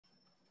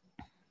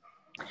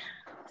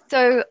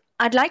So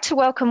I'd like to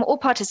welcome all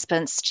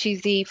participants to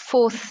the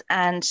fourth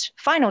and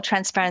final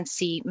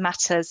Transparency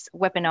Matters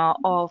webinar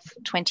of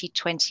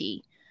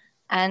 2020.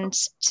 And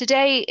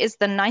today is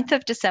the 9th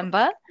of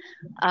December,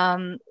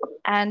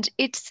 and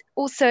it's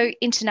also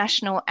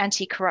International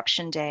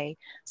Anti-Corruption Day.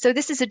 So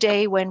this is a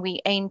day when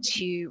we aim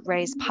to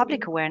raise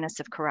public awareness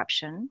of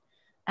corruption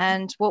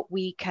and what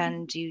we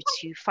can do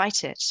to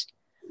fight it.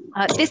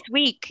 This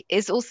week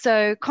is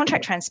also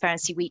Contract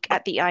Transparency Week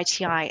at the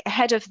ITI,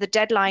 ahead of the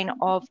deadline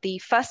of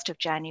the 1st of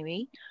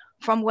January,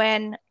 from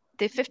when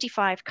the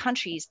 55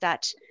 countries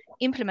that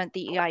implement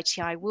the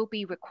EITI will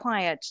be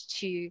required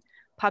to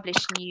publish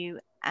new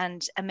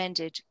and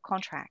amended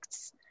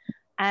contracts.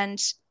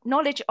 And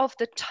knowledge of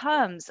the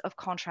terms of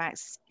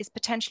contracts is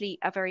potentially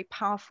a very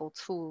powerful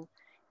tool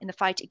in the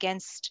fight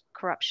against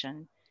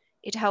corruption.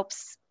 It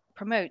helps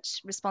promote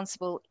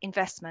responsible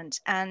investment,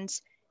 and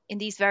in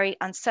these very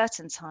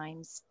uncertain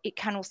times, it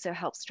can also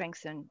help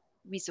strengthen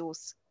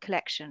resource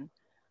collection,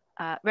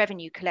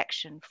 revenue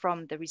collection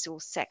from the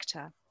resource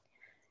sector.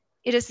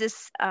 It is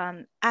this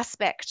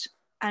aspect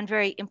and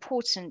very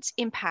important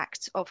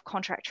impact of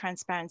contract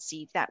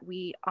transparency that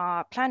we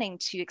are planning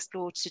to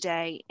explore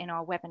today in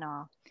our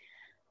webinar.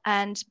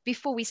 And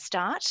before we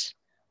start,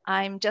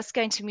 I'm just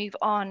going to move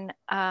on,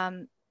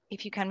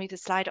 if you can move the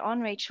slide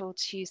on, Rachel,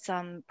 to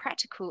some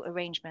practical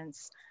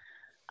arrangements.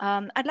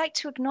 I'd like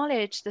to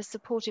acknowledge the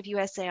support of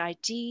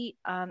USAID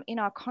in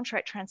our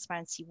contract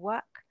transparency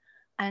work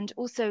and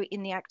also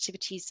in the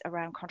activities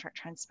around Contract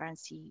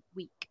Transparency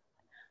Week.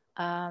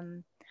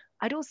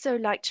 I'd also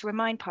like to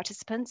remind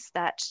participants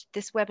that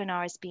this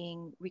webinar is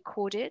being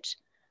recorded.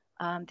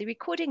 The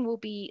recording will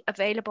be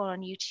available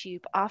on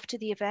YouTube after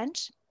the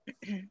event.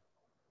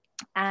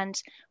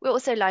 And we're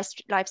also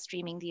live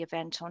streaming the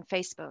event on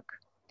Facebook.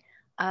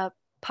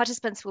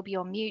 Participants will be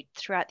on mute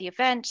throughout the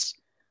event.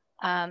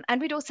 And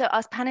we'd also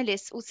ask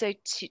panelists also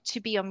to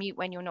be on mute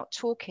when you're not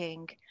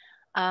talking.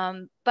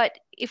 But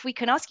if we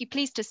can ask you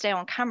please to stay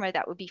on camera,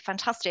 that would be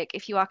fantastic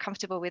if you are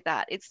comfortable with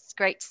that. It's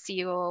great to see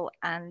you all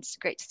and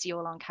great to see you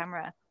all on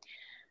camera.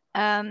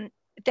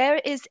 There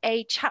is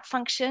a chat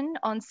function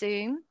on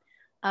Zoom.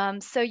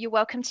 So you're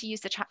welcome to use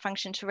the chat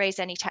function to raise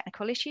any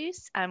technical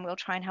issues, and we'll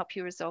try and help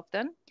you resolve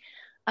them.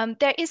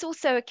 There is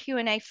also a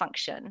Q&A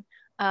function.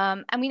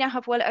 And we now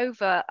have well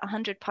over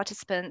 100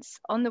 participants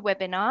on the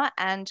webinar,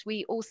 and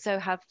we also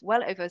have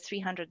well over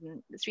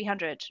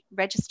 300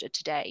 registered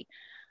today.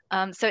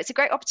 So it's a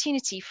great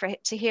opportunity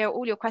to hear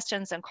all your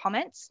questions and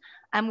comments,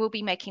 and we'll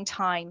be making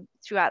time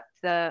throughout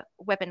the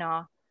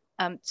webinar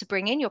to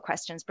bring in your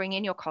questions, bring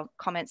in your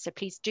comments, so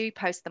please do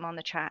post them on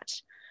the chat.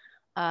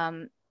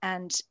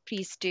 And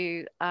please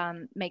do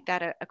make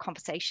that a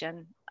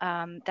conversation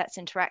that's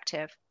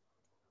interactive.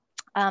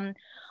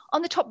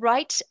 On the top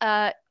right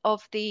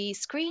of the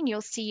screen,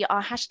 you'll see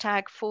our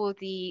hashtag for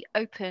the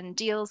Open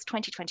Deals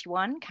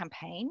 2021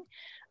 campaign,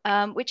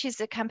 which is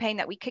a campaign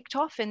that we kicked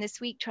off in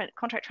this week,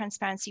 Contract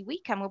Transparency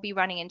Week, and we'll be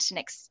running into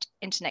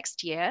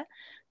next year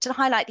to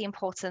highlight the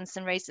importance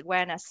and raise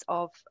awareness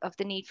of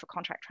the need for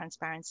contract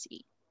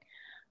transparency.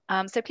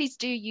 So please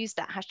do use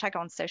that hashtag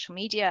on social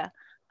media.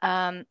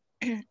 And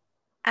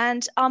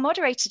our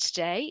moderator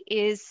today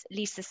is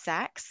Lisa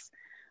Sachs,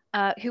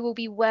 who will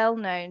be well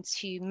known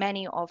to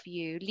many of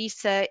you.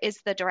 Lisa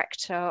is the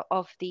director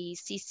of the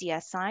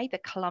CCSI, the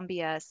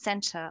Columbia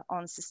Center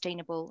on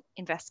Sustainable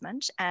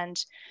Investment,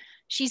 and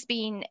she's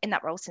been in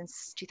that role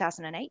since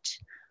 2008.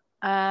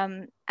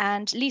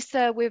 And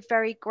Lisa, we're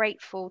very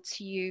grateful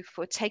to you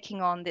for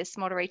taking on this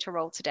moderator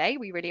role today.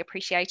 We really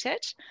appreciate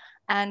it.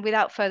 And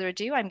without further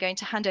ado, I'm going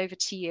to hand over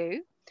to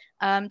you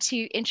to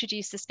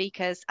introduce the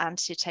speakers and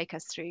to take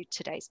us through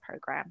today's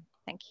program.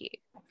 Thank you.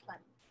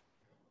 Excellent.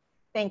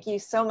 Thank you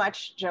so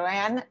much,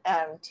 Joanne,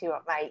 to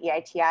my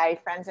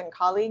EITI friends and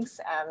colleagues,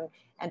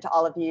 and to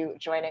all of you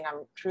joining.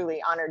 I'm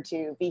truly honored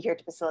to be here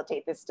to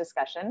facilitate this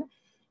discussion.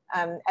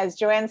 As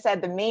Joanne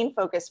said, the main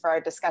focus for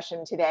our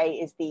discussion today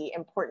is the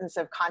importance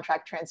of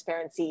contract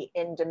transparency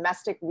in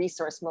domestic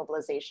resource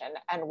mobilization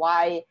and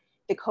why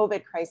the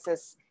COVID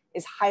crisis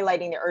is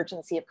highlighting the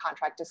urgency of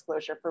contract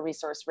disclosure for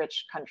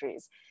resource-rich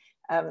countries.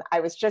 I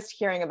was just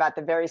hearing about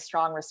the very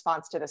strong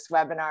response to this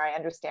webinar. I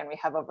understand we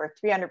have over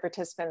 300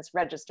 participants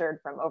registered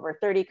from over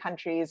 30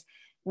 countries,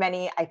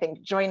 many, I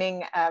think,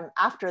 joining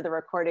after the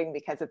recording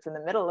because it's in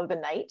the middle of the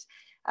night.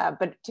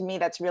 But to me,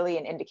 that's really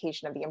an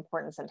indication of the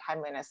importance and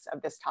timeliness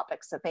of this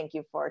topic. So thank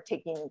you for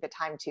taking the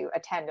time to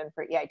attend and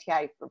for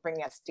EITI for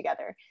bringing us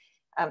together.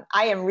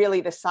 I am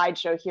really the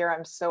sideshow here.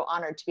 I'm so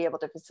honored to be able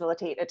to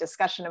facilitate a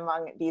discussion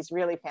among these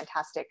really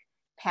fantastic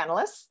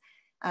panelists.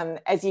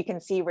 As you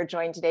can see, we're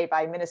joined today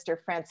by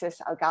Minister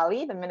Francis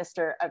Algali, the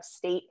Minister of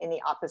State in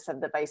the Office of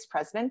the Vice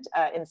President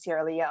in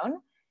Sierra Leone,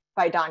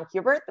 by Don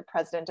Hubert, the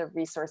President of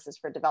Resources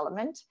for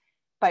Development,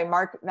 by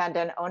Mark van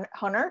den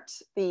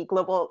Honert, the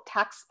Global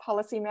Tax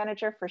Policy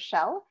Manager for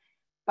Shell,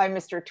 by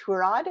Mr.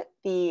 Tourad,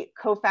 the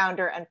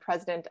co-founder and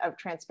president of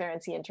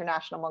Transparency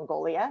International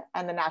Mongolia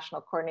and the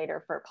national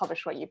coordinator for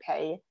Publish What You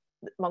Pay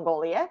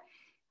Mongolia,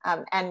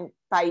 and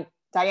by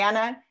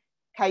Diana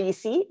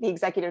Kaisi, the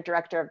Executive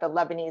Director of the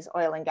Lebanese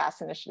Oil and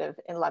Gas Initiative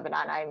in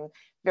Lebanon. I'm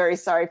very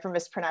sorry for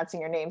mispronouncing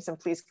your names, and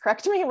please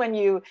correct me when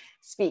you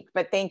speak,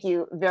 but thank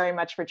you very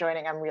much for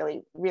joining. I'm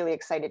really, really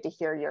excited to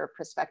hear your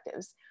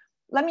perspectives.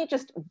 Let me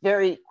just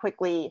very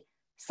quickly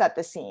set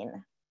the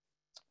scene.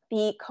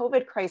 The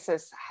COVID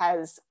crisis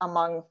has,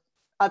 among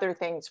other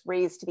things,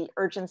 raised the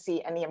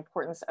urgency and the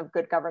importance of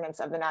good governance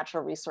of the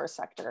natural resource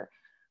sector,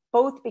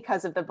 both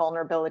because of the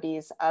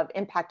vulnerabilities of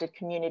impacted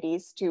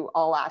communities to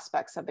all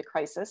aspects of the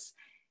crisis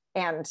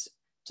and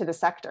to the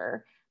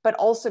sector, but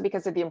also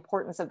because of the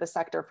importance of the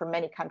sector for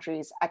many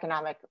countries'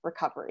 economic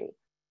recovery.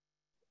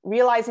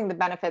 Realizing the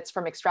benefits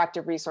from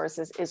extractive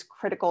resources is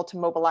critical to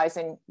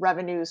mobilizing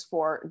revenues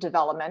for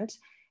development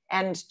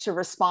and to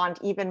respond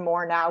even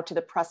more now to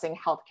the pressing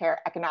healthcare,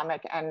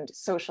 economic, and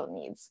social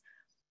needs.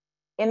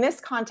 In this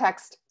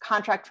context,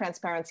 contract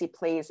transparency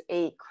plays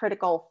a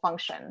critical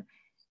function.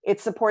 It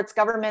supports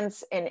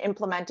governments in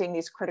implementing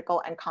these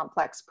critical and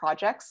complex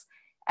projects,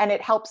 and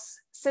it helps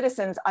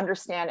citizens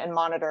understand and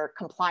monitor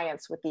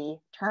compliance with the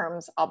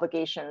terms,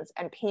 obligations,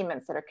 and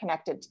payments that are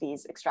connected to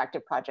these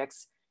extractive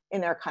projects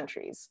in their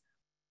countries.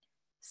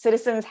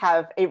 Citizens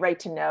have a right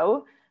to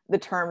know the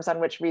terms on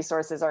which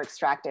resources are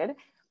extracted,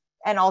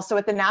 and also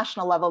at the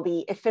national level,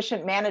 the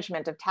efficient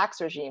management of tax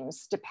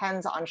regimes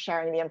depends on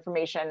sharing the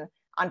information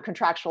on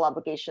contractual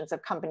obligations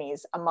of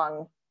companies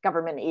among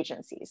government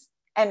agencies.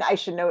 And I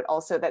should note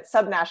also that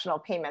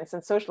subnational payments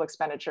and social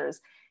expenditures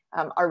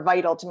are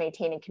vital to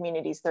maintaining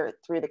communities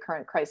through the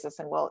current crisis,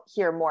 and we'll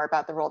hear more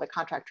about the role that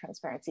contract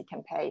transparency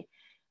can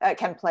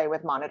play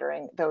with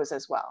monitoring those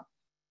as well.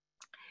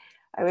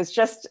 I was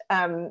just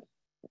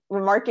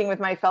remarking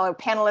with my fellow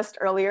panelist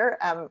earlier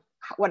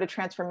what a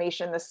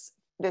transformation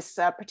this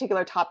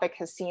particular topic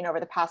has seen over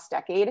the past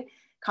decade.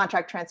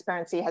 Contract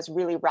transparency has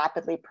really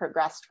rapidly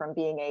progressed from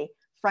being a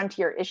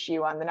frontier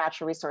issue on the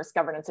natural resource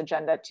governance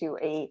agenda to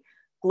a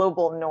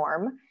global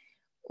norm.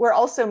 We're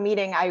also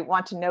meeting, I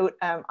want to note,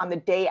 on the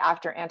day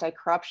after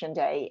Anti-Corruption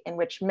Day, in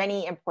which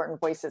many important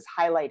voices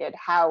highlighted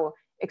how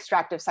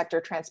extractive sector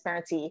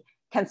transparency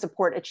can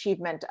support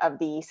achievement of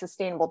the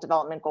Sustainable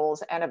Development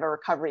Goals and of a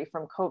recovery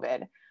from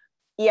COVID.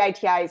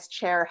 EITI's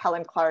chair,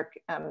 Helen Clark,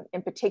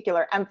 in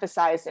particular,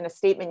 emphasized in a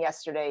statement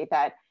yesterday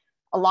that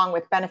along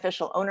with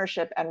beneficial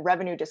ownership and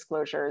revenue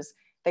disclosures,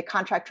 that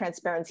contract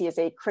transparency is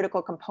a critical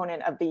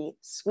component of the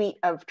suite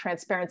of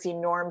transparency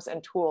norms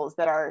and tools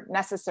that are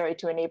necessary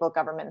to enable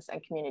governments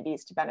and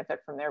communities to benefit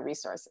from their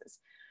resources.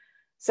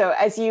 So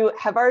as you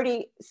have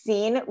already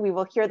seen, we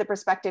will hear the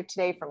perspective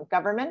today from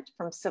government,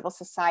 from civil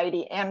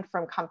society, and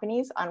from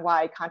companies on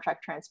why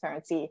contract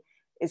transparency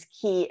is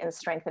key in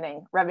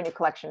strengthening revenue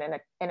collection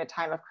in a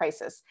time of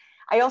crisis.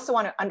 I also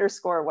want to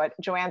underscore what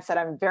Joanne said.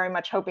 I'm very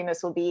much hoping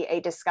this will be a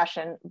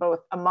discussion both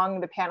among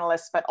the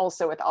panelists, but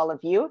also with all of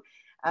you.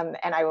 And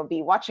I will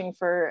be watching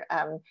for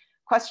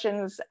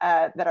questions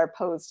that are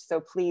posed.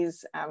 So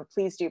please,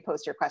 please do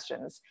post your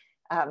questions,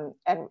 and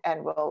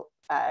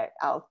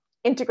I'll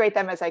integrate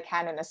them as I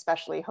can, and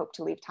especially hope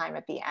to leave time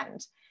at the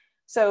end.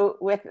 So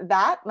with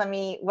that, let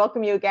me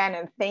welcome you again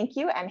and thank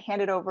you, and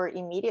hand it over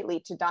immediately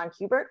to Don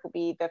Hubert, who will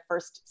be the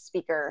first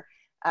speaker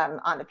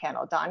on the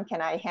panel. Don,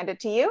 can I hand it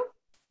to you?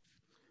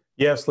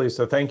 Yes,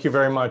 Lisa, thank you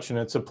very much. And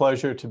it's a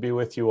pleasure to be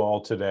with you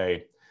all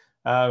today.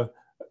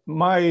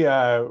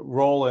 My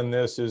role in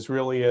this is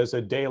really as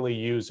a daily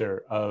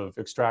user of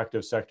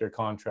extractive sector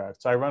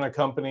contracts. I run a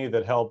company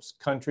that helps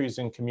countries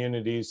and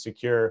communities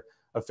secure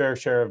a fair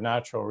share of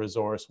natural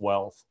resource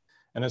wealth.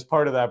 And as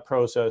part of that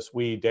process,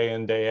 we day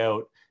in, day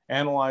out,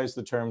 analyze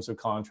the terms of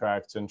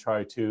contracts and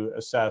try to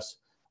assess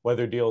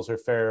whether deals are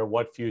fair,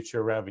 what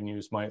future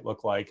revenues might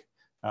look like,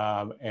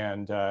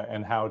 and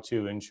how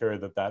to ensure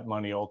that that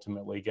money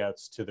ultimately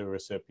gets to the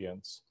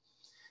recipients.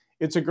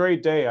 It's a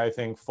great day, I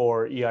think,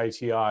 for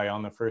EITI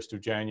on the 1st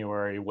of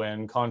January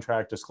when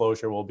contract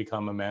disclosure will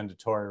become a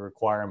mandatory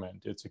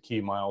requirement. It's a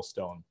key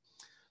milestone.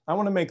 I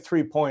want to make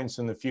 3 points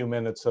in the few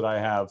minutes that I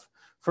have.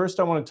 First,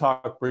 I want to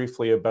talk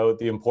briefly about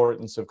the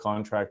importance of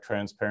contract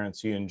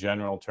transparency in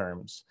general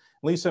terms.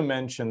 Lisa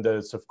mentioned that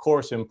it's of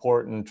course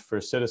important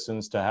for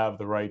citizens to have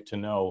the right to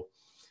know.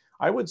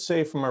 I would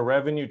say from a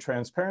revenue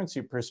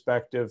transparency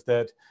perspective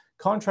that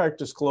contract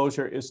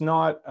disclosure is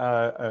not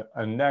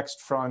a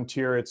next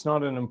frontier. It's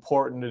not an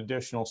important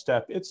additional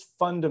step. It's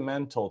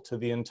fundamental to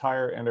the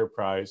entire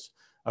enterprise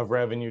of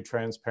revenue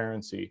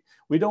transparency.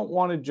 We don't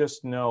want to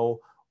just know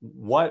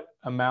what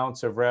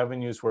amounts of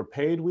revenues were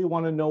paid. We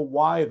want to know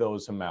why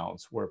those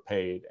amounts were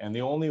paid. And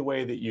the only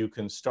way that you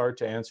can start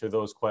to answer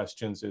those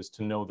questions is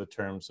to know the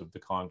terms of the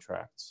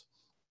contracts.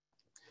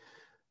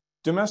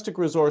 Domestic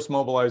resource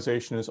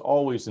mobilization is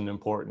always an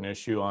important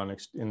issue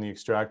in the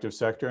extractive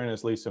sector. And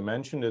as Lisa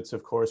mentioned, it's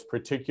of course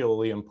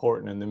particularly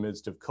important in the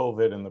midst of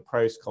COVID and the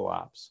price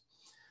collapse.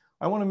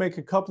 I want to make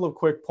a couple of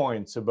quick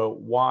points about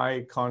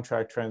why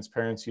contract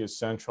transparency is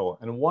central.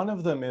 And one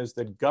of them is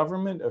that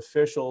government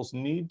officials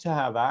need to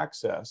have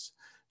access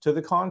to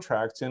the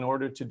contracts in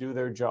order to do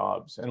their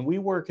jobs. And we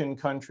work in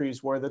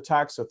countries where the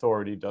tax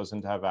authority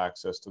doesn't have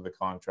access to the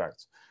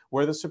contracts,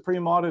 where the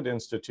supreme audit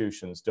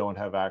institutions don't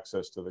have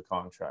access to the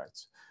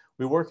contracts.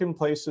 We work in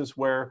places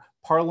where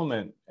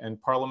Parliament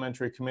and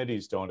parliamentary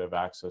committees don't have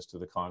access to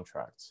the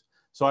contracts.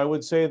 So I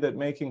would say that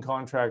making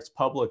contracts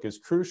public is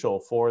crucial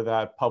for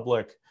that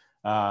public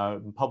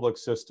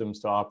systems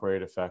to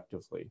operate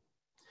effectively.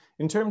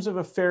 In terms of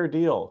a fair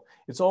deal,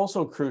 it's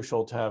also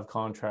crucial to have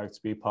contracts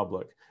be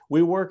public.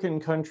 We work in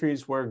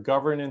countries where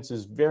governance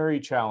is very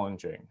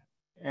challenging.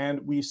 And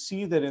we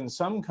see that in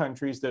some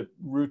countries that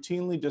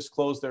routinely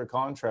disclose their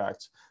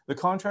contracts, the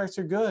contracts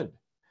are good.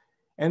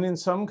 And in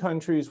some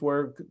countries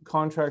where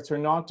contracts are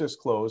not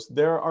disclosed,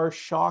 there are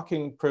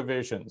shocking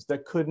provisions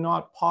that could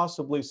not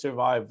possibly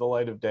survive the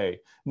light of day.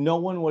 No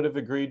one would have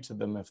agreed to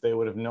them if they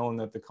would have known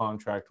that the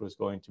contract was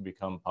going to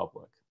become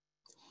public.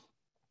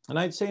 And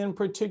I'd say in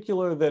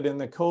particular that in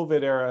the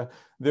COVID era,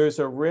 there's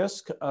a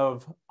risk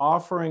of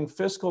offering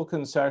fiscal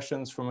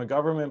concessions from a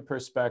government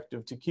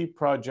perspective to keep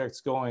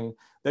projects going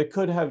that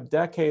could have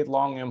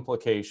decade-long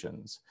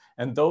implications.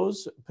 And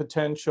those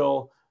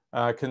potential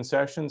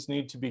concessions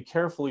need to be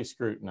carefully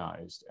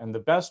scrutinized. And the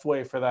best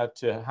way for that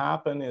to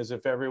happen is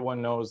if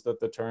everyone knows that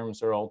the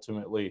terms are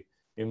ultimately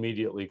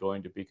immediately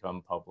going to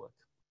become public.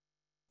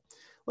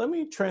 Let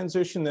me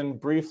transition then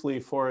briefly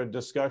for a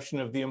discussion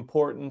of the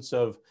importance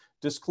of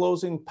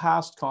disclosing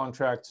past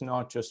contracts,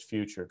 not just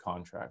future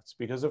contracts.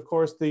 Because of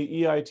course the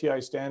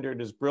EITI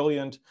standard is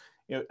brilliant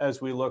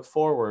as we look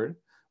forward,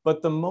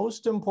 but the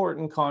most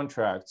important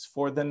contracts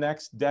for the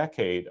next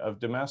decade of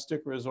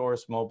domestic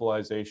resource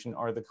mobilization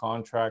are the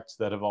contracts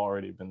that have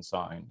already been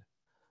signed.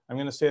 I'm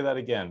going to say that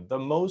again. The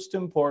most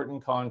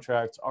important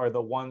contracts are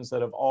the ones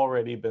that have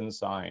already been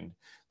signed,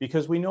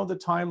 because we know the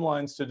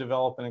timelines to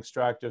develop an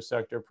extractive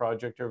sector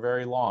project are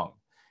very long.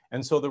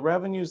 And so the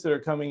revenues that are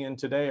coming in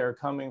today are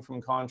coming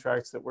from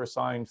contracts that were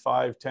signed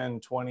 5, 10,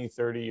 20,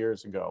 30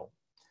 years ago.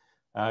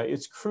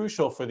 It's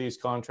crucial for these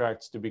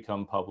contracts to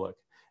become public.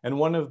 And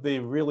one of the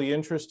really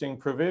interesting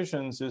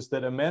provisions is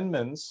that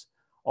amendments,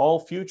 all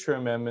future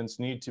amendments,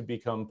 need to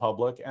become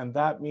public. And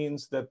that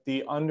means that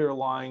the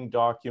underlying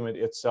document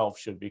itself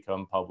should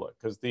become public,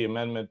 because the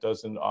amendment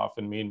doesn't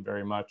often mean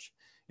very much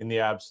in the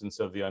absence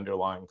of the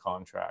underlying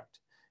contract.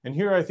 And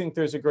here I think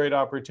there's a great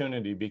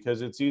opportunity,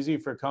 because it's easy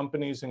for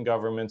companies and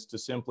governments to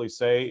simply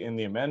say in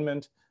the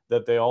amendment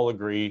that they all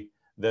agree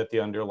that the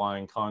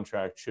underlying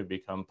contract should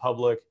become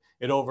public.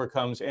 It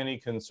overcomes any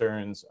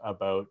concerns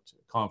about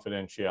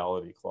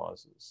confidentiality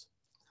clauses.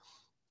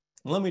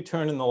 Let me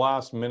turn in the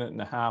last minute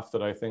and a half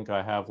that I think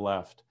I have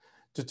left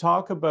to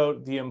talk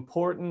about the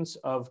importance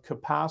of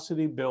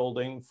capacity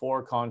building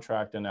for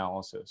contract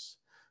analysis.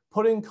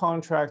 Putting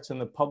contracts in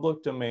the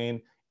public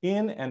domain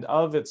in and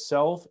of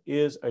itself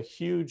is a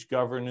huge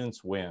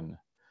governance win,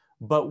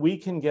 but we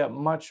can get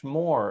much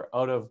more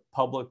out of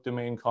public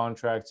domain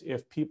contracts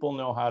if people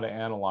know how to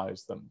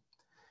analyze them.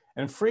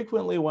 And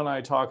frequently when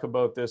I talk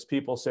about this,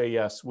 people say,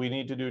 yes, we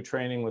need to do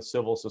training with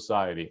civil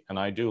society. And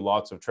I do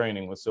lots of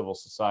training with civil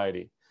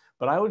society.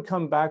 But I would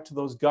come back to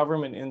those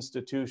government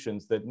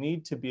institutions that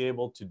need to be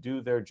able to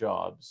do their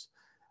jobs.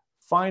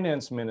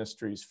 Finance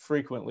ministries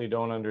frequently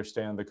don't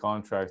understand the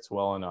contracts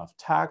well enough.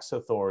 Tax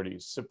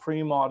authorities,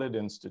 supreme audit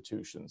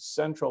institutions,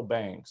 central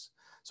banks.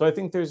 So I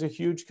think there's a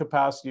huge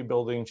capacity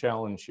building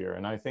challenge here.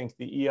 And I think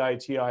the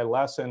EITI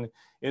lesson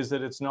is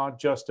that it's not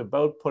just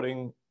about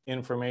putting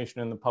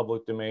information in the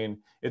public domain,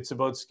 it's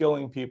about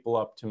skilling people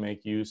up to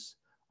make use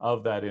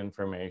of that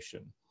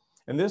information.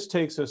 And this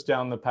takes us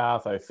down the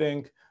path, I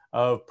think,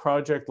 of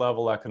project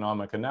level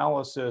economic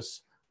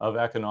analysis, of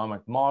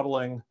economic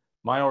modeling.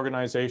 My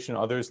organization,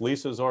 others,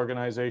 Lisa's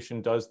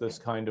organization, does this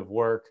kind of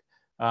work.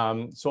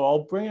 So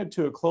I'll bring it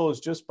to a close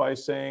just by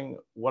saying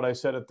what I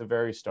said at the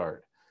very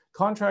start.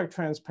 Contract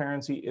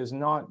transparency is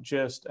not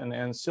just an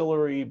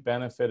ancillary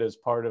benefit as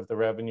part of the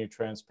revenue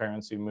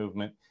transparency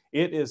movement.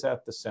 It is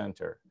at the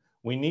center.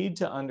 We need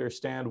to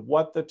understand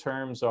what the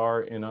terms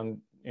are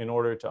in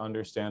order to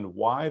understand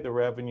why the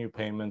revenue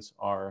payments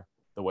are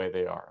the way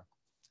they are.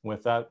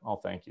 With that, I'll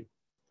thank you.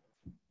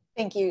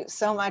 Thank you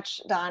so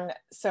much, Don.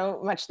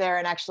 So much there.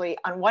 And actually,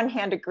 on one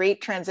hand, a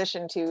great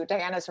transition to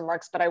Diana's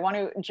remarks, but I want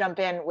to jump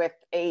in with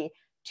a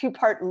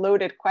two-part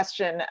loaded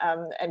question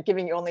and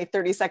giving you only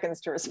 30 seconds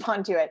to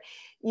respond to it.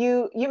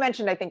 You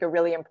mentioned, I think, a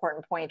really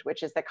important point,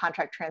 which is that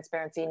contract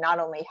transparency not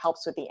only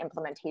helps with the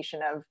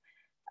implementation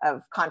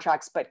of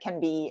contracts, but can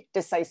be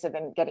decisive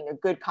in getting a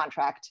good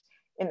contract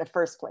in the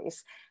first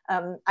place.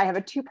 I have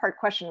a two-part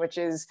question, which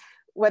is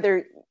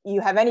whether you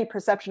have any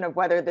perception of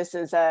whether this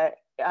is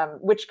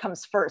which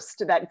comes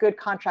first, that good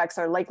contracts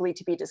are likely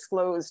to be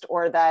disclosed,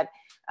 or that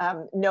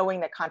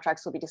knowing that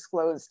contracts will be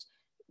disclosed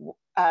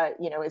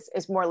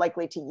is more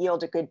likely to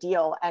yield a good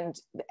deal. And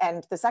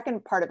the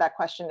second part of that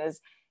question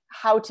is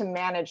how to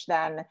manage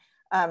then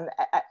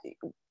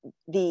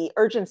the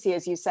urgency,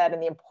 as you said,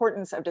 and the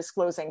importance of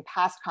disclosing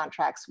past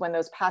contracts when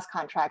those past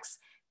contracts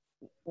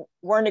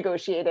were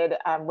negotiated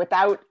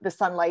without the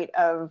sunlight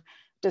of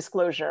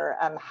disclosure.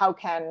 How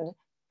can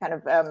kind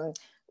of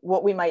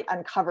what we might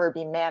uncover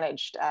be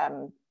managed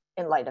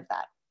in light of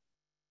that?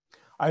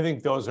 I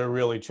think those are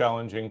really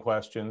challenging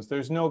questions.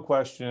 There's no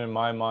question in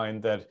my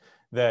mind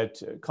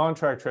that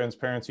contract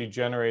transparency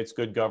generates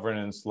good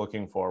governance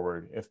looking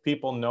forward. If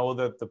people know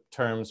that the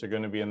terms are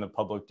going to be in the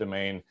public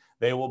domain,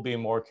 they will be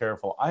more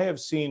careful. I have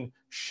seen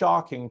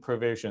shocking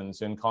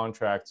provisions in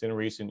contracts in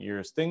recent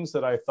years, things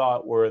that I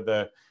thought were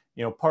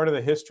part of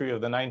the history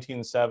of the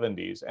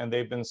 1970s, and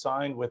they've been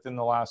signed within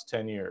the last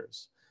 10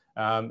 years.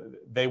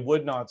 They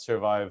would not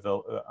survive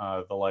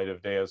the light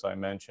of day, as I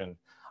mentioned.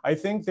 I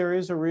think there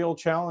is a real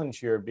challenge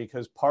here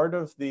because part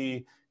of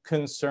the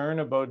concern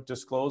about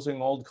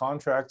disclosing old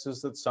contracts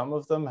is that some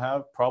of them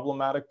have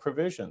problematic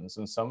provisions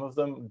and some of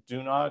them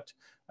do not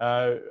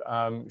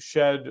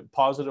shed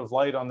positive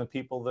light on the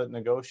people that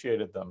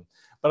negotiated them.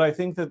 But I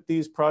think that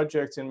these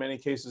projects in many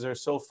cases are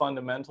so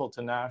fundamental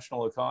to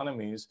national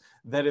economies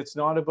that it's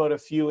not about a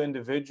few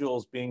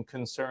individuals being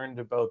concerned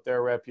about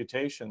their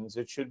reputations.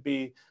 It should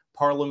be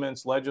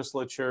parliaments,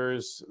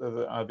 legislatures,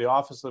 the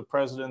office of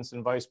presidents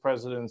and vice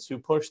presidents who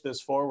push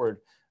this forward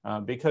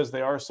because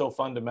they are so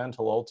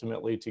fundamental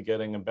ultimately to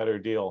getting a better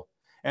deal.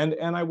 And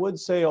I would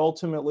say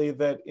ultimately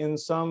that in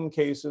some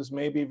cases,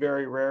 maybe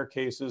very rare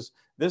cases,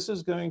 this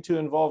is going to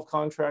involve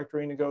contract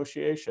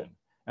renegotiation.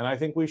 And I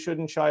think we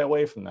shouldn't shy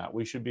away from that.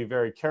 We should be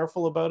very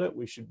careful about it.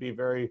 We should be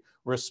very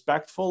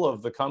respectful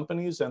of the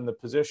companies and the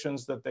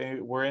positions that they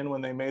were in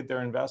when they made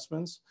their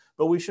investments.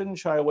 But we shouldn't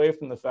shy away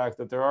from the fact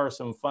that there are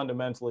some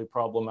fundamentally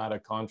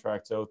problematic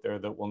contracts out there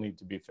that will need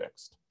to be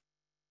fixed.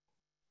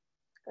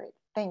 Great,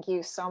 thank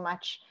you so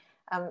much.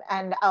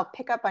 And I'll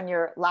pick up on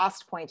your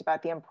last point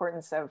about the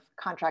importance of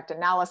contract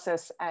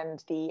analysis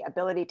and the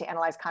ability to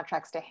analyze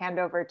contracts to hand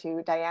over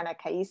to Diana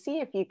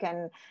Kaisi. If you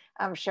can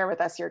share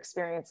with us your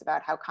experience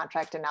about how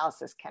contract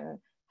analysis can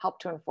help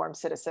to inform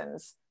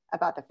citizens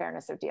about the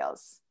fairness of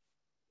deals.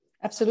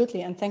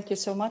 Absolutely, and thank you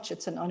so much.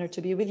 It's an honor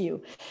to be with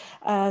you.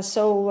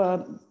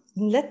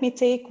 Let me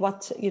take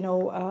what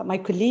my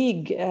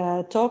colleague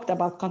talked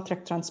about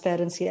contract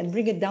transparency and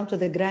bring it down to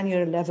the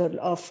granular level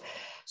of.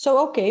 So,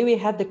 okay, we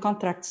had the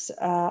contracts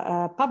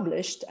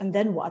published, and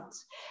then what?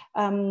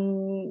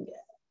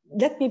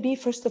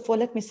 First of all,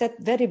 let me set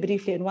very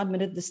briefly in 1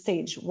 minute the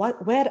stage.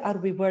 Where are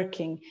we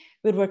working?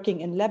 We're working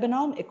in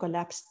Lebanon, a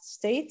collapsed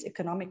state,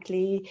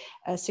 economically,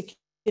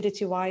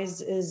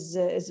 security-wise,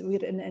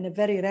 we're in a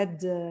very red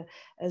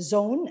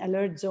zone,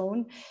 alert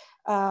zone.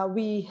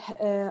 We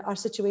are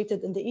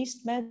situated in the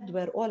East Med,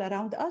 where all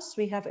around us,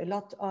 we have a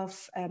lot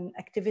of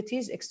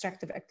activities,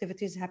 extractive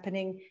activities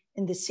happening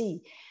in the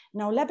sea.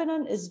 Now,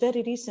 Lebanon is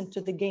very recent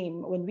to the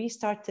game. When we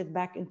started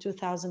back in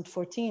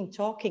 2014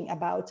 talking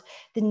about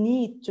the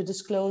need to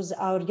disclose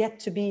our yet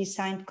to be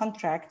signed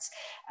contracts,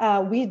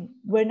 we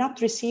were not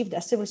received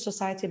as civil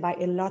society by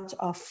a lot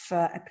of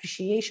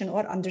appreciation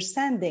or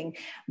understanding.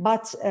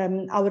 But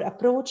our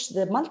approach,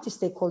 the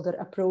multi-stakeholder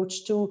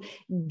approach to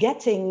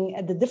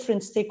getting the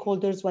different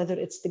stakeholders, whether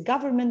it's the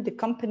government, the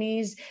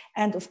companies,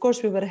 and of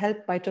course, we were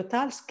helped by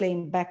Total's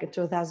claim back in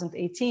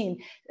 2018,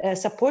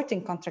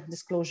 supporting contract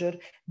disclosure,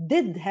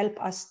 did help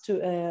us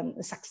to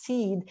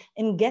succeed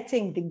in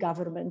getting the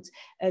government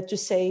to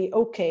say,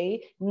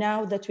 okay,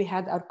 now that we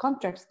had our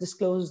contracts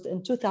disclosed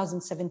in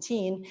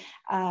 2017,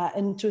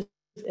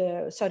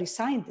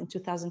 signed in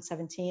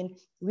 2017,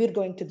 we're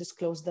going to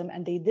disclose them.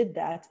 And they did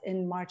that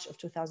in March of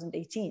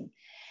 2018.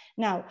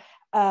 Now,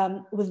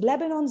 with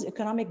Lebanon's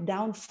economic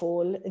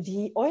downfall,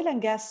 the oil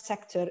and gas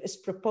sector is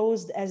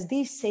proposed as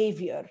the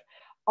savior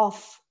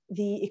of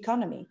the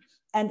economy.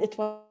 And it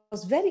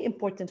was very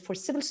important for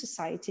civil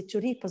society to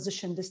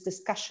reposition this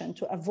discussion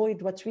to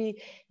avoid what we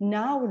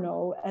now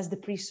know as the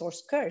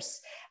pre-source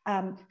curse.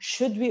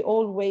 Should we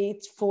all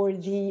wait for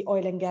the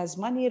oil and gas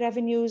money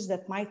revenues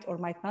that might or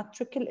might not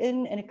trickle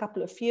in a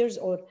couple of years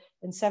or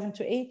in 7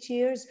 to 8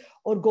 years,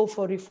 or go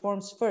for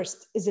reforms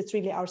first? Is it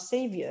really our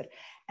savior?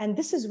 And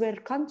this is where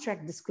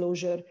contract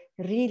disclosure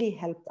really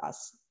helped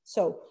us.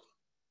 So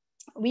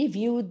we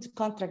viewed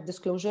contract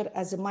disclosure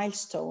as a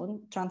milestone,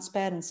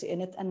 transparency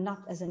in it, and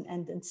not as an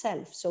end in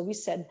itself. So we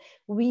said,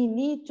 we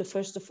need to,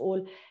 first of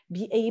all,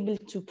 be able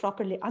to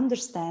properly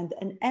understand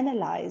and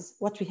analyze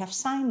what we have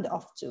signed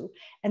off to.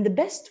 And the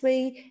best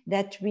way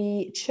that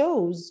we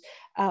chose,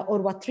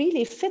 or what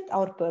really fit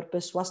our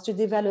purpose, was to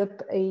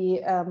develop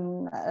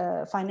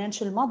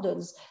financial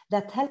models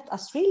that helped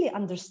us really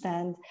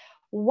understand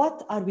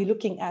what are we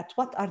looking at?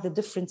 What are the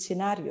different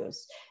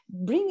scenarios?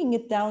 Bringing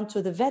it down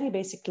to the very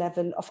basic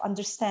level of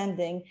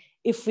understanding,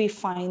 if we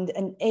find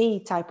an A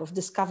type of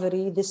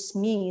discovery, this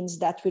means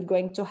that we're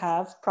going to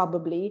have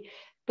probably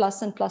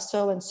plus and plus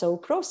so and so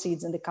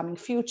proceeds in the coming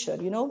future,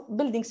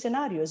 building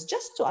scenarios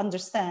just to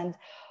understand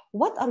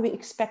what are we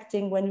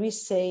expecting when we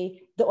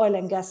say the oil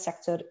and gas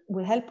sector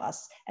will help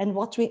us. And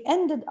what we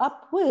ended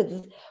up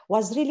with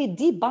was really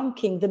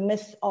debunking the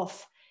myth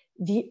of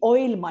the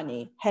oil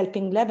money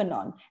helping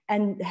Lebanon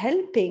and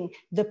helping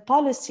the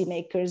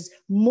policymakers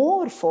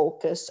more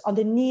focus on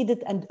the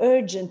needed and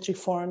urgent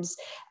reforms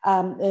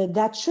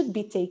that should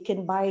be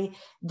taken by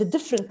the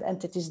different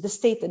entities, the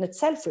state in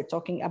itself. We're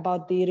talking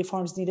about the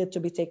reforms needed to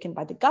be taken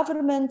by the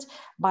government,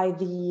 by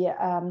the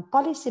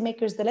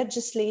policymakers, the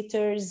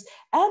legislators,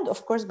 and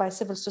of course by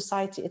civil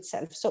society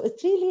itself. So it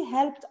really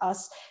helped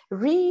us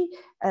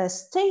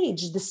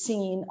stage the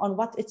scene on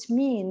what it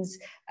means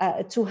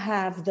to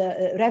have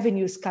the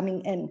revenues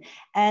coming in.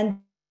 And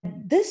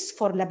this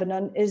for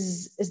Lebanon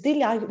is the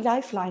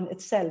lifeline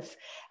itself,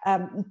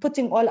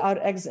 putting all our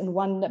eggs in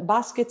one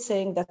basket,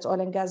 saying that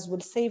oil and gas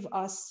will save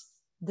us.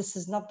 This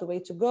is not the way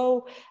to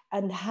go.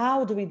 And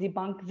how do we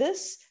debunk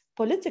this?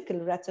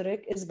 Political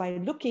rhetoric is by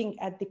looking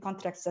at the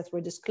contracts that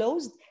were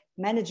disclosed,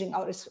 managing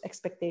our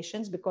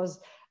expectations, because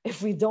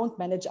if we don't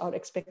manage our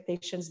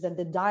expectations, then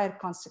the dire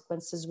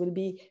consequences will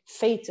be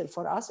fatal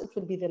for us. It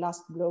will be the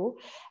last blow.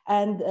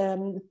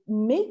 And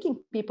making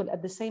people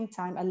at the same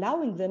time,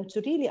 allowing them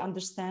to really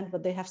understand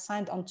what they have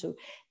signed onto.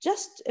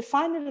 Just a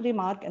final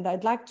remark, and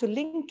I'd like to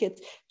link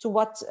it to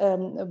what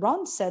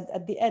Ron said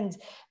at the end.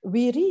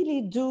 We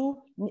really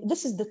do,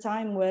 this is the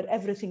time where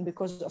everything,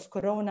 because of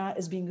Corona,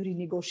 is being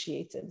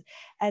renegotiated.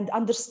 And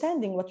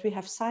understanding what we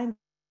have signed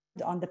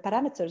on, the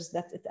parameters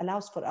that it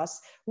allows for us,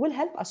 will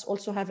help us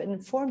also have an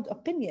informed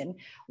opinion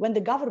when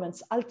the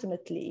governments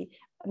ultimately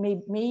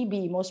may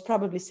be most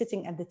probably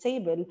sitting at the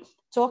table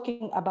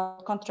talking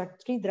about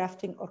contract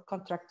redrafting or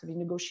contract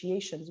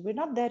renegotiations. We're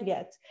not there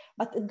yet,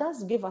 but it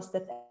does give us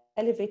that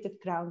elevated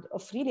ground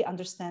of really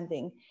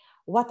understanding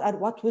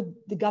what would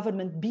the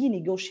government be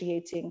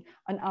negotiating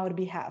on our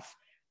behalf.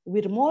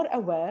 We're more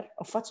aware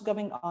of what's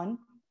going on.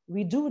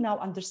 We do now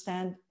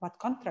understand what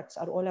contracts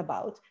are all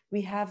about.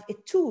 We have a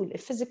tool, a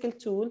physical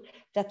tool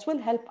that will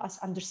help us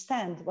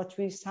understand what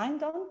we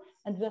signed on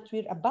and what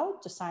we're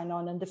about to sign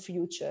on in the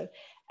future.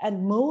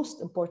 And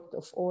most important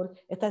of all,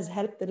 it has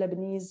helped the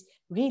Lebanese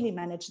really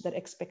manage their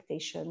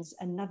expectations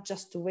and not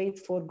just to wait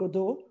for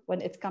Godot when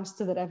it comes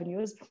to the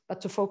revenues,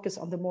 but to focus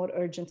on the more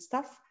urgent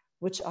stuff,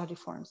 which are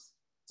reforms.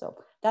 So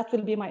that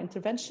will be my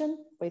intervention,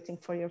 waiting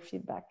for your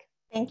feedback.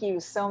 Thank you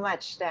so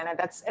much, Dana.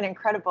 That's an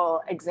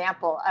incredible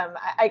example.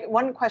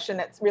 One question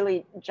that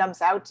really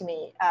jumps out to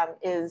me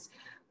is,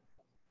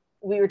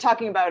 we were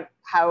talking about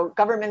how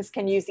governments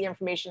can use the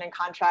information in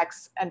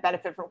contracts and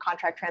benefit from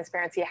contract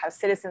transparency, how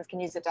citizens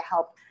can use it to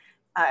help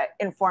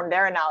inform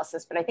their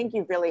analysis. But I think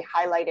you've really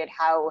highlighted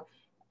how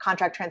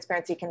contract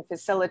transparency can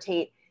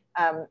facilitate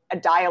a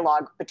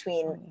dialogue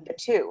between the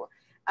two.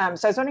 So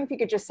I was wondering if you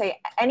could just say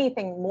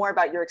anything more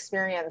about your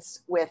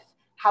experience with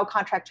how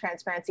contract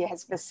transparency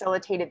has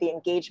facilitated the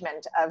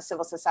engagement of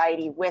civil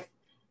society with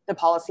the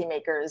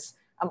policymakers,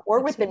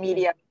 or with the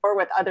media, or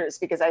with others,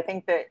 because I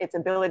think that its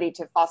ability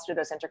to foster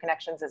those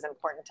interconnections is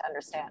important to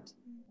understand.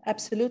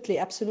 Absolutely,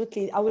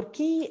 absolutely. Our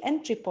key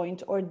entry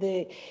point, or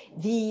the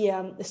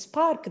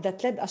spark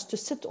that led us to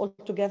sit all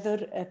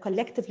together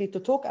collectively to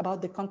talk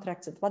about the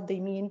contracts and what they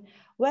mean,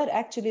 were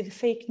actually the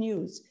fake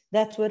news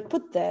that were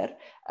put there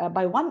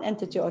by one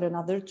entity or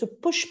another to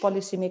push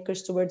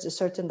policymakers towards a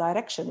certain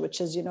direction, which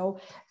is,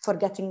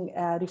 forgetting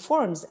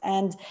reforms.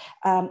 And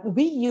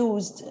we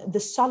used the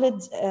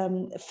solid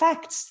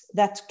facts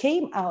that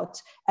came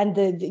out and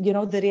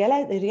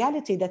the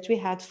reality that we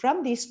had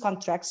from these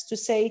contracts to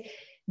say,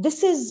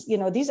 this is,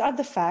 these are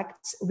the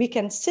facts. We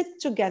can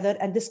sit together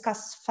and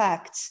discuss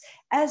facts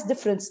as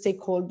different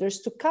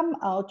stakeholders to come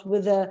out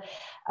with a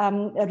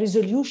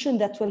resolution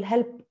that will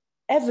help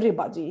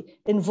everybody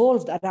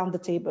involved around the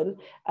table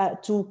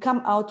to come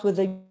out with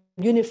a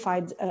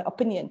unified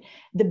opinion.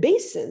 The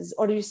basis,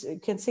 or you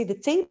can say the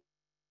table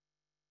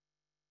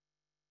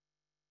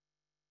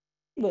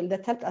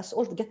that helped us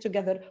all to get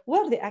together,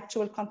 were the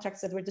actual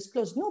contracts that were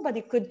disclosed.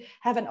 Nobody could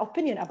have an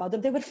opinion about them.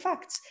 They were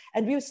facts.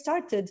 And we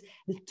started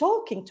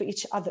talking to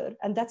each other.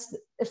 And that's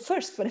the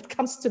first when it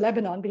comes to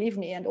Lebanon, believe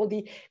me, and all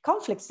the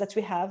conflicts that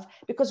we have,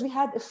 because we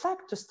had a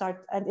fact to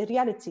start and a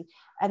reality.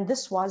 And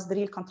this was the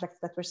real contracts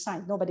that were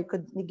signed. Nobody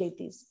could negate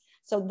these.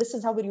 So this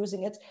is how we're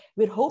using it.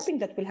 We're hoping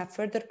that we'll have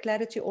further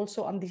clarity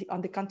also on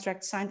the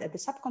contract signed at the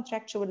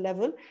subcontractual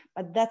level.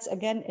 But that's,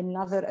 again,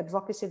 another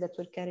advocacy that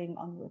we're carrying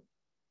on with.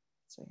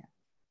 So, yeah.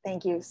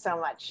 Thank you so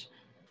much.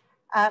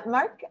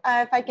 Mark,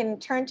 if I can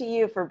turn to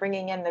you for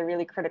bringing in the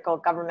really critical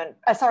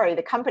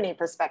the company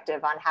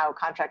perspective on how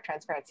contract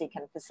transparency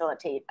can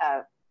facilitate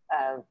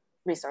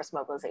resource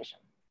mobilization.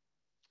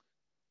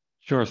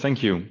 Sure,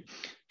 thank you.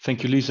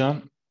 Thank you,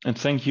 Lisa. And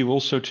thank you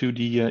also to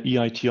the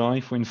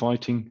EITI for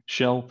inviting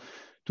Shell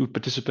to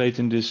participate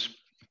in this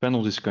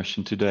panel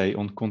discussion today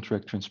on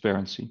contract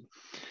transparency.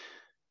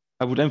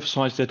 I would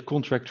emphasize that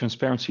contract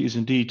transparency is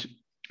indeed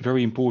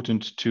very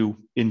important to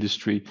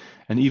industry,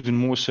 and even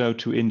more so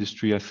to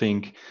industry, I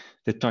think,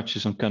 that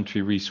touches on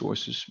country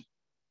resources.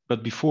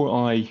 But before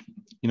I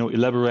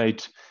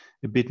elaborate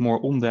a bit more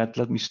on that,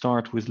 let me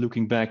start with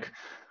looking back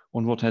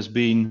on what has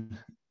been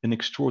an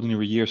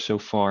extraordinary year so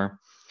far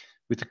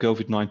with the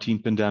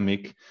COVID-19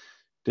 pandemic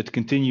that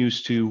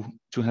continues to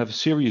have a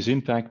serious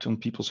impact on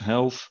people's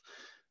health,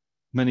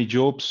 many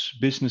jobs,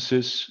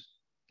 businesses,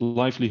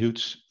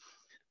 livelihoods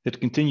that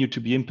continue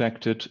to be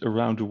impacted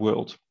around the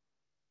world.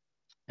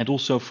 And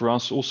also for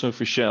us, also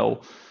for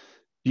Shell,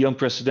 the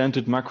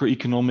unprecedented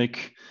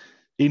macroeconomic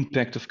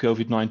impact of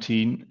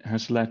COVID-19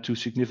 has led to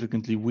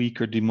significantly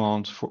weaker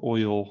demand for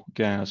oil,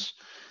 gas,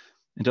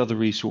 and other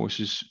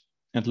resources,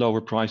 and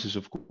lower prices,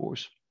 of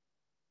course.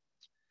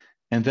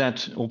 And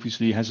that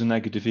obviously has a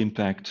negative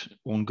impact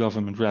on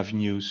government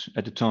revenues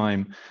at a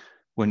time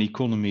when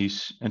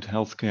economies and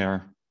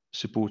healthcare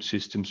support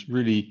systems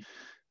really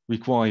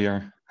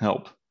require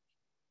help.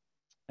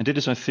 And it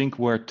is, I think,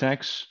 where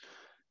tax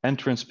and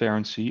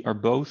transparency are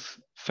both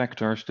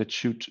factors that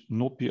should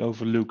not be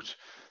overlooked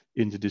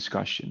in the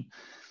discussion.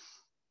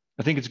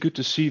 I think it's good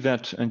to see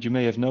that, and you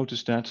may have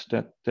noticed that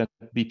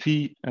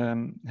BP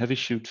have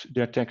issued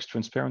their tax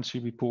transparency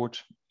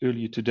report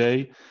earlier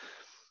today.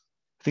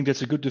 I think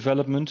that's a good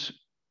development.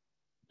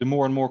 The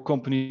more and more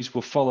companies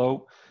will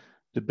follow,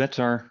 the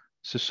better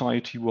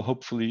society will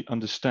hopefully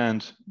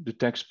understand the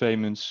tax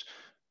payments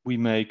we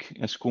make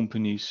as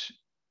companies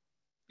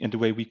and the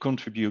way we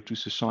contribute to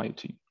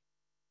society.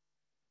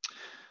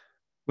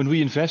 When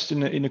we invest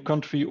in a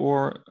country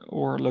or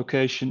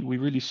location, we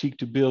really seek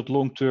to build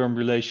long-term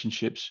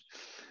relationships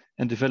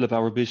and develop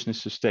our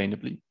business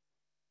sustainably.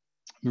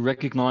 We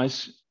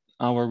recognize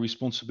our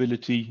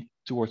responsibility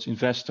towards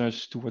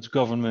investors, towards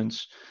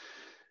governments,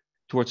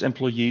 towards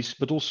employees,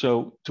 but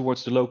also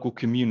towards the local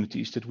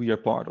communities that we are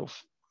part of.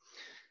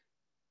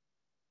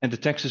 And the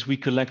taxes we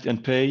collect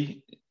and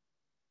pay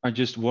are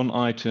just one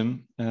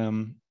item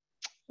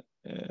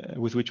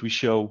with which we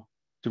show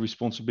the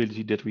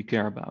responsibility that we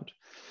care about.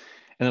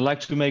 And I'd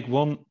like to make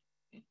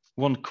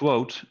one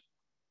quote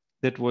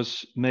that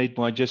was made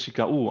by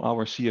Jessica Uhl,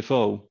 our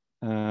CFO,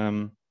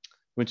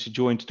 when she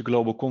joined the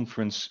global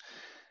conference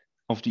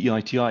of the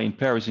EITI in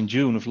Paris in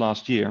June of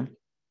last year,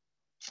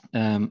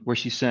 where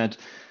she said,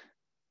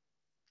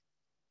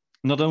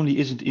 not only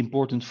is it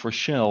important for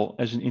Shell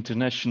as an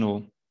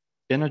international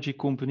energy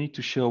company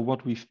to show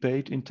what we've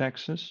paid in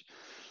taxes,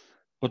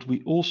 but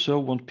we also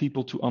want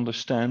people to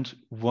understand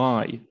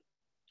why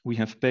we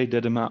have paid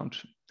that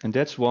amount. And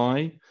that's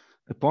why,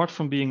 apart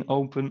from being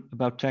open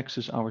about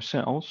taxes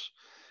ourselves,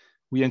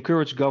 we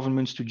encourage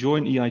governments to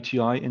join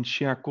EITI and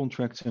share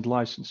contracts and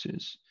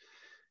licenses.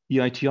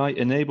 EITI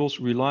enables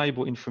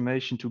reliable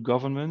information to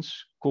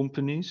governments,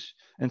 companies,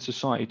 and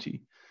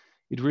society.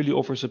 It really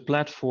offers a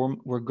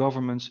platform where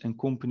governments and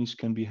companies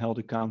can be held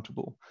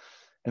accountable.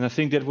 And I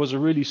think that was a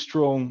really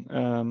strong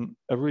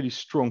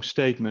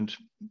statement.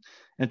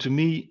 And to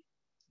me,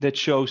 that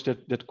shows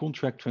that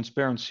contract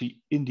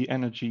transparency in the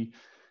energy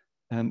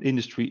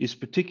industry is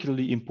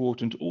particularly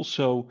important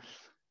also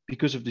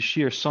because of the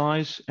sheer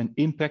size and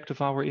impact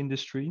of our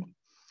industry.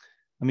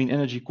 I mean,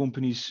 energy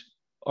companies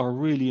are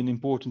really an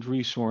important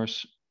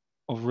resource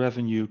of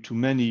revenue to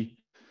many,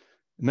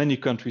 many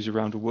countries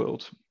around the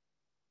world.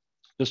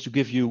 Just to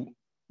give you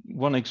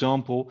one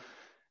example,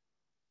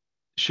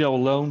 Shell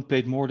alone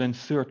paid more than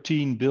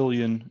 13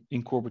 billion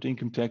in corporate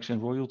income tax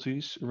and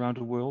royalties around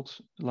the world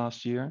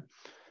last year.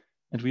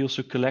 And we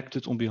also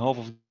collected on behalf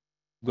of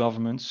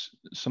governments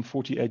some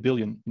 48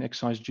 billion in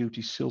excise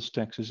duties, sales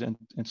taxes, and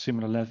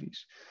similar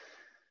levies.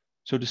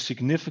 So the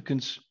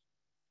significance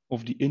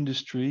of the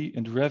industry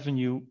and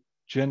revenue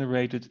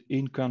generated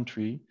in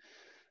country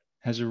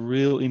has a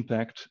real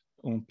impact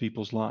on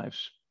people's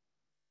lives.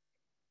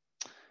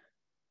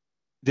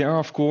 There are,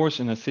 of course,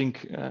 and I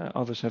think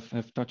others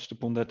have touched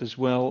upon that as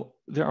well,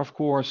 there are, of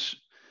course,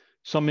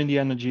 some in the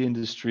energy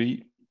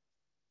industry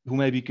who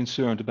may be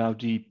concerned about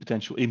the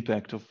potential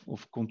impact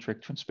of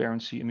contract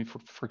transparency. I mean,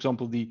 for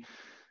example, the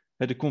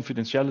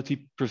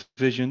confidentiality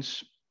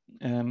provisions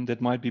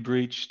that might be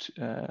breached,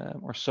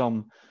 or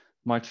some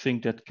might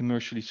think that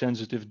commercially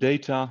sensitive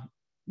data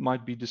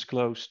might be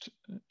disclosed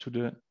to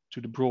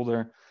the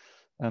broader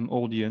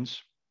audience.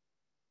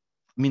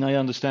 I mean, I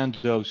understand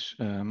those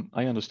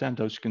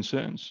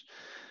concerns,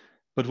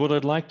 but what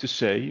I'd like to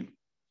say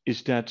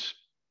is that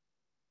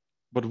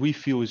what we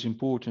feel is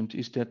important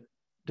is that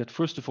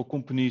first of all,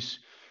 companies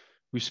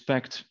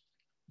respect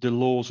the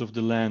laws of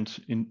the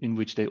land in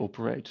which they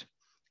operate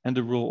and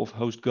the role of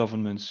host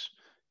governments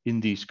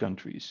in these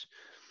countries.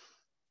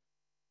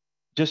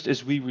 Just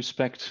as we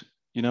respect,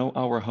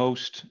 our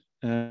host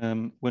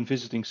when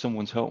visiting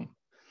someone's home,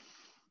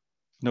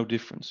 no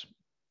difference.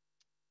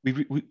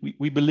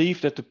 We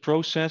believe that the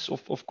process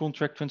of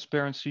contract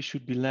transparency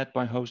should be led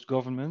by host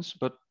governments,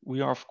 but we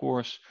are, of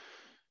course,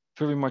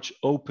 very much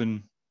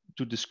open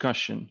to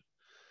discussion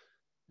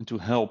and to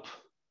help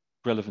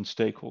relevant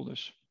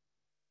stakeholders.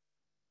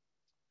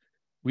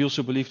 We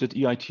also believe that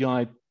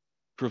EITI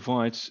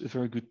provides a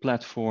very good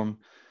platform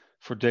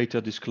for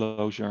data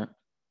disclosure,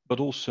 but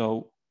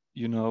also,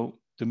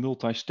 the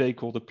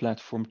multi-stakeholder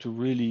platform to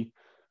really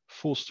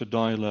foster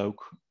dialogue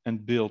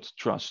and build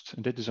trust.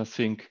 And that is, I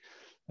think,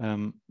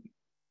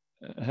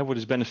 what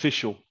is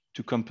beneficial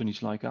to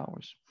companies like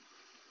ours.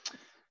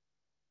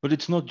 But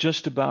it's not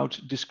just about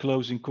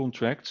disclosing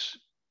contracts,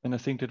 and I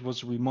think that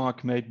was a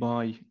remark made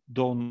by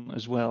Don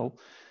as well.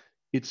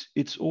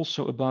 It's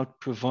also about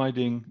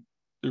providing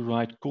the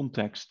right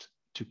context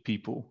to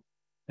people,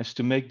 as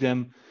to make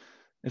them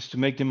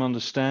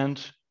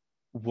understand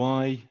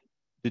why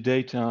the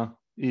data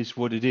is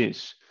what it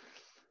is,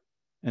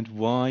 and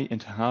why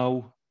and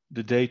how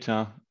the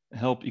data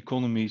help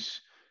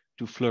economies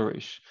to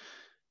flourish.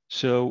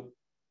 So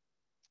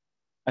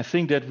I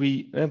think that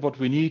what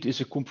we need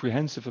is a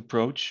comprehensive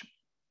approach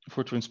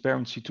for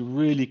transparency to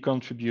really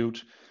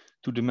contribute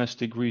to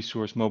domestic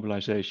resource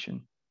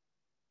mobilization.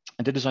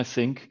 And that is, I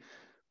think,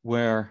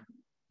 where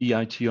the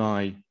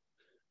EITI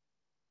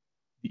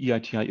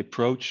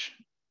approach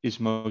is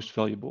most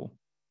valuable.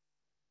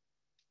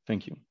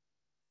 Thank you.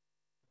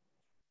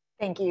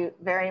 Thank you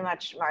very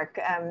much, Mark.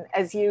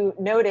 As you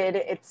noted,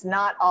 it's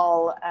not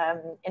all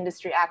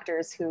industry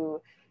actors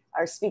who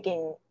are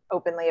speaking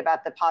openly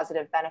about the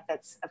positive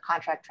benefits of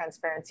contract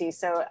transparency.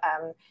 So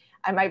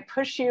I might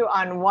push you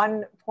on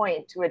one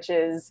point, which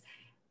is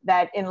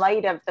that in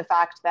light of the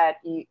fact that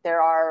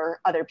there are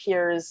other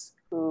peers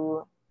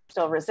who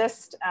still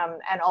resist,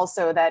 and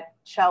also that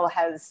Shell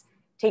has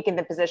taken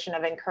the position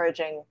of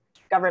encouraging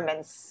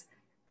governments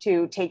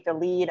to take the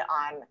lead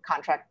on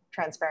contract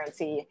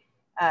transparency,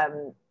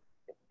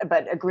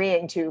 but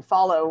agreeing to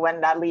follow when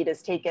that lead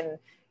is taken.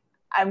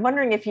 I'm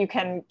wondering if you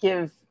can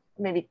give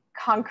maybe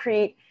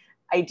concrete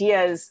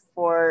ideas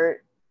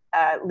for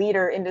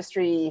leader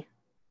industry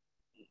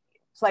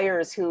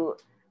players who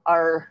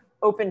are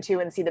open to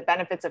and see the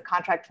benefits of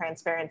contract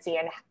transparency,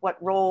 and what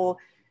role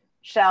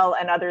Shell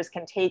and others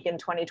can take in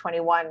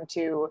 2021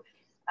 to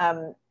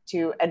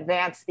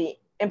advance the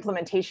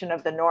implementation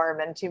of the norm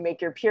and to make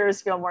your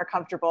peers feel more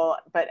comfortable,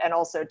 and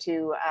also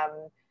to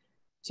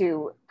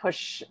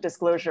push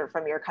disclosure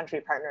from your country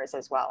partners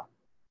as well.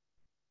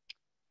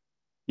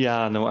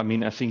 Yeah, no, I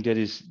mean, I think that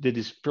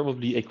is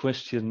probably a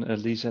question,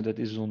 Lisa, that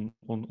is on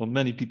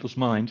many people's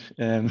mind,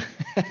 and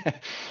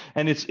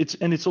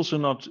it's also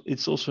not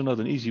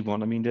an easy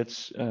one. I mean,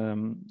 that's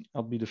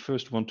I'll be the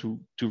first one to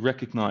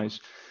recognize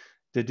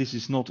that this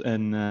is not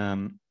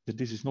an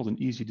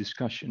easy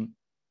discussion.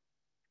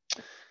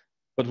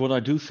 But what I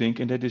do think,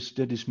 and that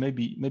is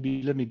maybe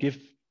let me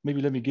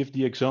give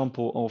the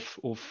example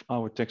of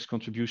our tax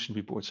contribution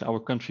reports, our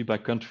country by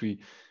country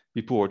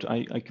report.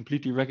 I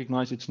completely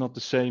recognize it's not the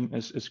same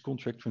as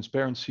contract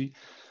transparency,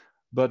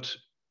 but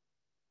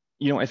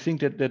I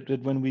think that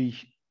when we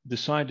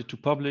decided to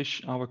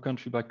publish our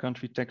country by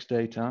country tax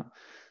data,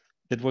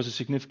 that was a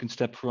significant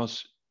step for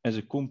us as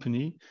a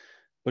company,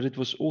 but it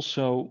was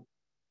also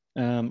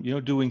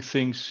doing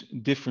things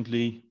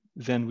differently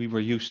than we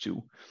were used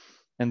to,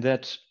 and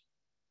that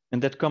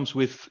comes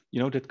with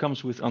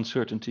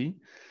uncertainty,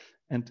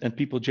 and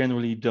people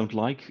generally don't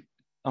like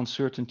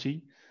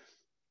uncertainty.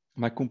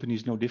 My company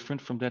is no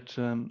different from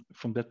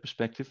that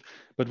perspective.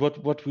 But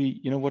what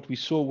we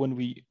saw when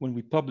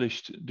we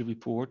published the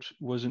report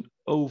was an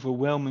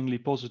overwhelmingly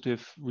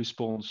positive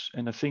response,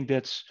 and I think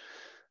that's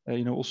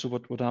also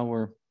what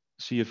our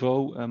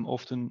CFO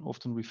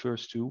often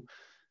refers to,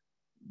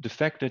 the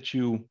fact that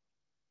you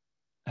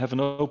have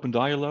an open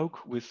dialogue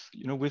with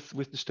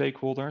the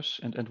stakeholders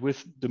and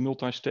with the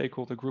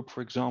multi-stakeholder group,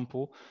 for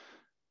example.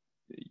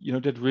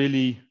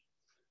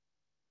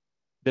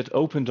 That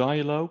open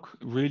dialogue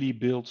really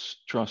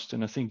builds trust,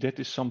 and I think that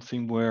is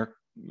something where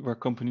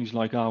companies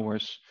like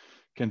ours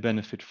can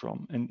benefit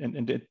from,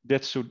 and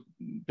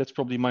that's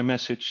probably my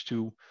message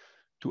to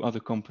other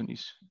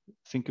companies.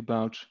 Think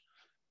about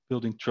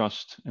building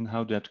trust and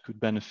how that could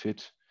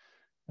benefit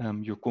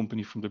your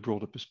company from the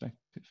broader perspective.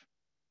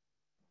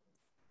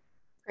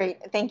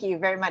 Great, thank you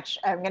very much.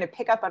 I'm going to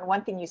pick up on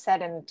one thing you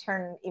said and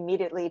turn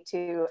immediately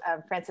to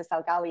Francis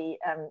Algali.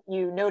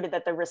 You noted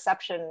that the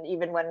reception,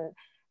 even when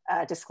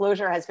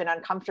disclosure has been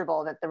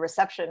uncomfortable, that the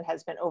reception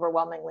has been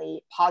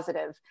overwhelmingly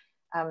positive.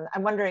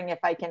 I'm wondering if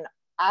I can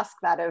ask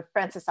that of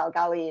Francis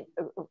Algali,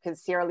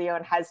 because Sierra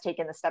Leone has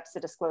taken the steps to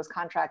disclose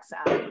contracts,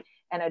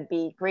 and it'd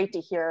be great to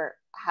hear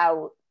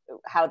how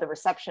the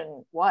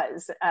reception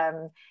was.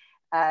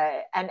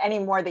 And any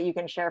more that you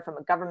can share from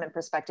a government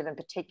perspective in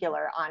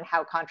particular on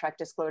how contract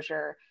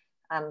disclosure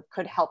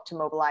could help to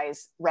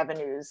mobilize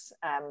revenues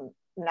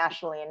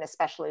nationally and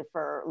especially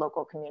for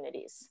local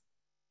communities.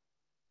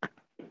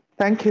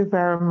 Thank you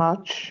very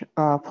much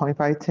for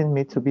inviting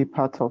me to be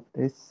part of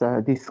this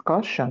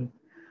discussion.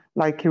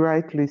 Like you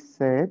rightly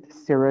said,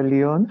 Sierra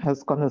Leone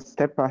has gone a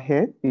step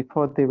ahead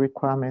before the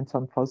requirement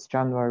on 1st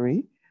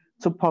January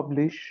to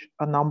publish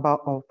a number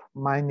of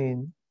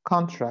mining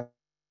contracts.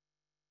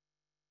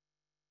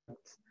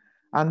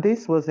 And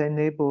this was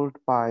enabled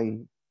by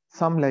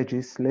some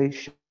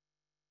legislation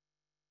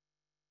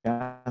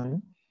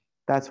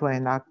that were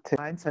enacted,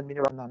 Mines and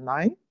Mineral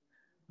 9,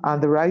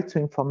 and the Right to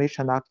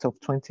Information Act of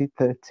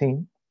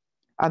 2013,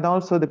 and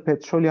also the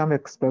Petroleum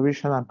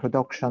Exploration and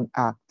Production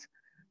Act.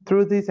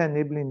 Through this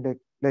enabling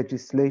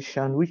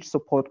legislation, which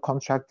support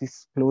contract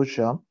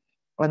disclosure,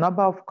 a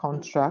number of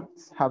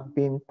contracts have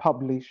been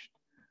published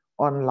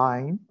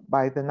online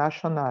by the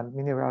National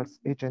Minerals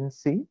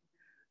Agency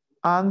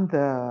and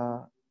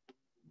the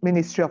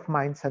Ministry of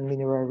Mines and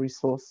Mineral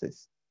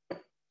Resources.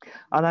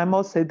 And I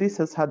must say this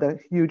has had a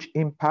huge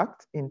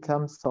impact in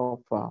terms of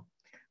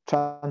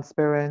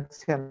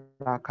transparency and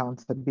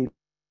accountability,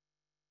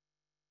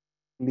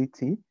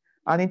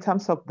 and in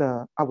terms of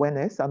the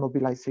awareness and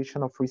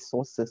mobilization of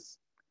resources,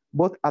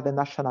 both at the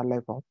national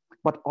level,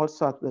 but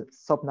also at the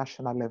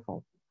subnational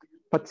level,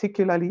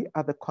 particularly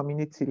at the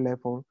community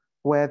level,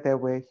 where there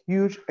were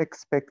huge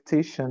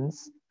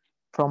expectations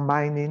from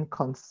mining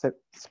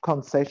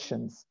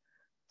concessions.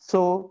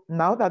 So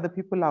now that the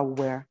people are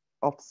aware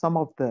of some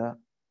of the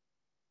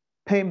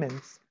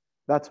payments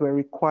that were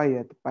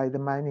required by the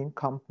mining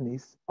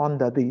companies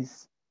under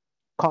these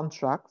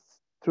contracts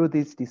through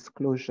these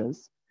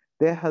disclosures,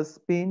 there has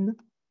been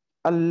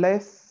a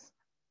less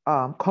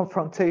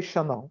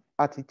confrontational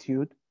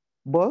attitude,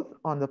 both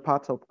on the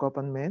part of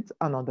government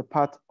and on the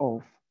part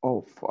of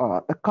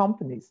the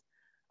companies.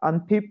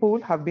 And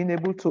people have been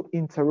able to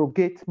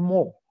interrogate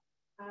more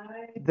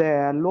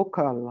their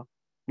local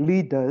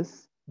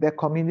leaders, their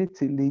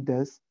community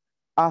leaders,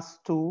 as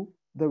to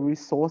the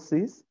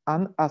resources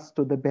and as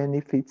to the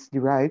benefits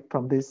derived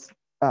from these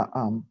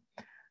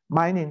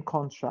mining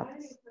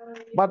contracts.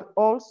 But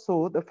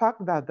also the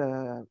fact that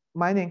the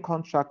mining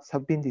contracts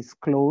have been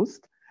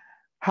disclosed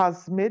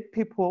has made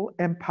people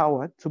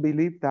empowered to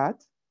believe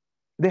that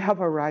they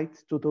have a right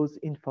to those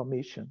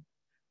information.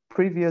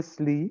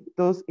 Previously,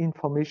 those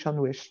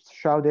information were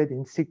shrouded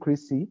in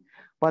secrecy,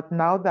 but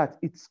now that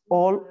it's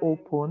all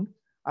open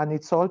and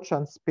it's all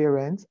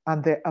transparent,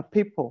 and there are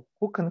people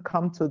who can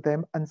come to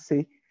them and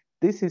say,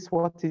 this is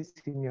what is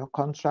in your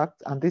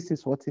contract, and this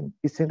is what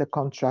is in the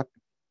contract,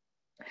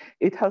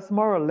 it has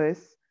more or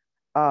less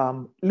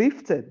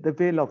lifted the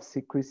veil of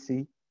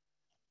secrecy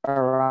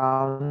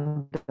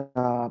around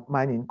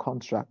mining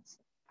contracts.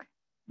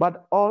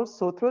 But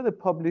also through the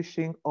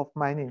publishing of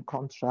mining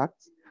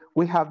contracts,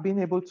 we have been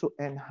able to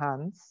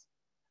enhance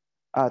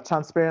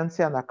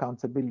transparency and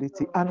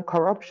accountability and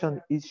corruption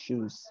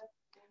issues.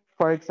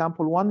 For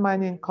example, one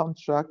mining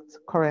contract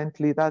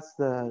currently, that's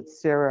the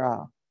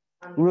Sierra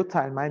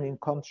Rutile mining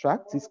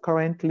contract, is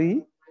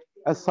currently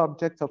a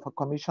subject of a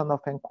commission of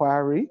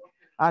inquiry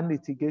and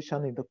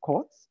litigation in the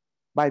courts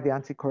by the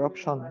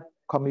Anti-Corruption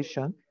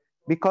Commission,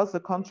 because the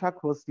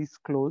contract was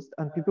disclosed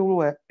and people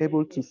were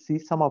able to see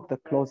some of the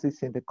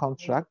clauses in the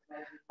contract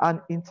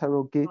and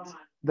interrogate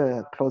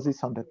the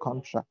clauses on the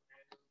contract.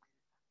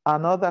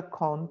 Another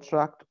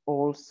contract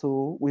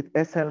also with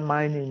SL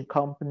Mining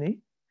Company,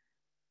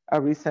 a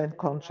recent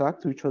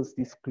contract which was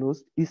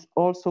disclosed, is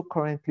also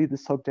currently the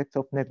subject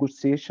of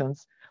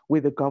negotiations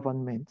with the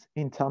government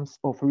in terms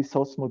of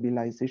resource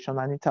mobilization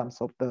and in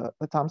terms of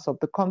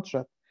the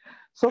contract.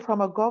 So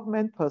from a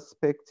government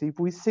perspective,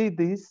 we see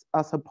this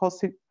as a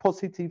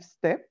positive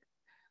step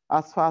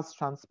as far as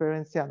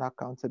transparency and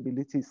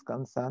accountability is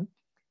concerned.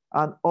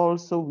 And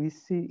also we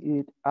see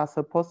it as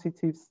a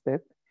positive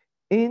step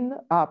in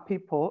our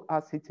people,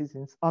 our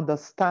citizens,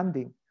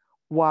 understanding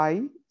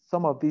why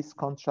some of these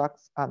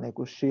contracts are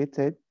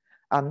negotiated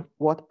and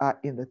what are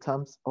in the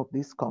terms of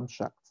these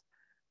contracts.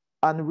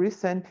 And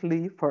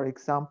recently, for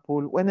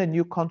example, when a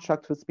new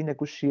contract was being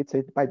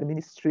negotiated by the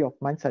Ministry of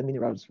Mines and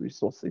Minerals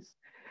Resources,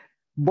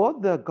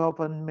 both the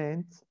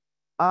government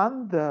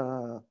and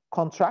the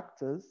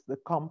contractors, the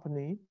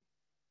company,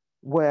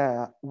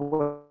 were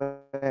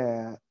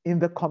in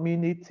the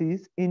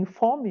communities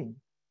informing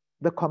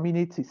the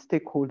community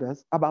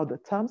stakeholders about the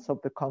terms of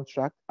the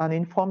contract and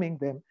informing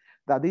them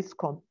that this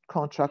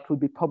contract would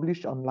be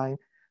published online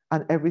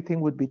and everything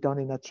would be done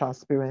in a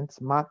transparent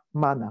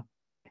manner.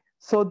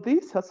 So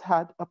this has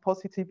had a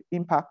positive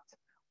impact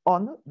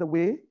on the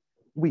way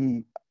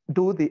we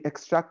do the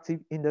extractive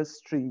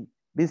industry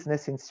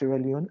business in Sierra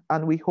Leone,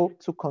 and we hope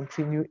to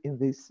continue in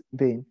this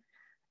vein.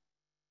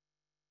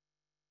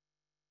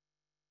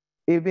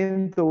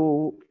 Even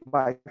though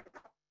by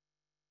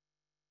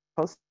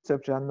 1st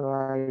of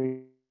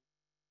January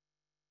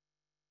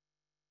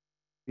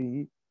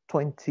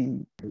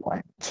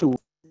 2022,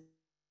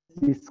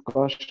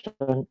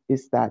 discussion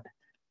is that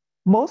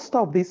most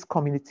of these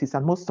communities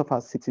and most of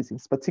our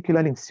citizens,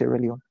 particularly in Sierra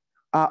Leone,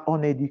 are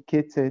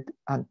uneducated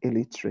and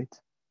illiterate.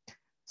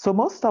 So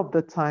most of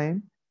the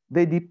time,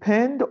 they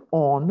depend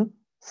on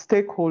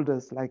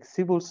stakeholders like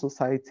civil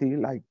society,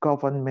 like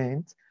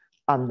government,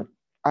 and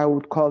I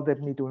would call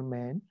them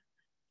middlemen,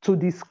 to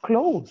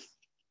disclose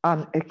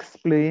and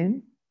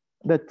explain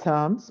the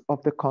terms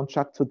of the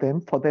contract to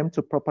them for them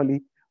to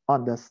properly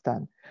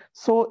understand.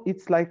 So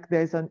it's like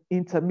there's an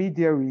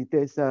intermediary,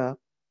 there's a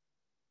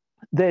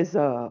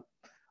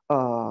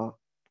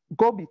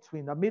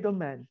go-between, a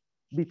middleman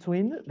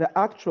between the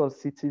actual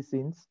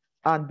citizens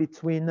and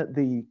between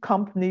the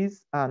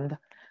companies and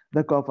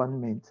the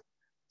government.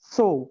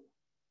 So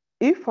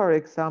if, for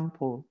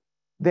example,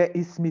 there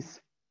is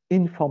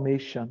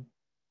misinformation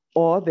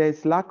or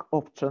there's lack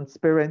of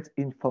transparent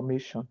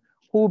information,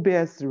 who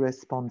bears the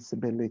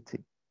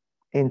responsibility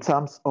in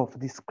terms of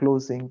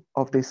disclosing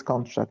of this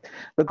contract?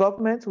 The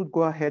government would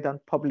go ahead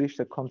and publish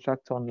the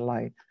contract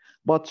online,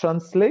 but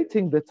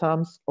translating the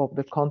terms of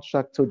the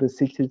contract to the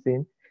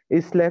citizen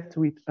is left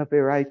with a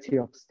variety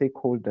of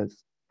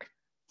stakeholders.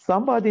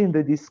 Somebody in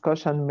the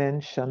discussion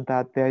mentioned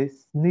that there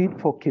is need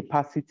for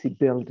capacity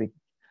building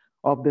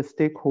of the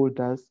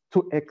stakeholders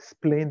to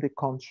explain the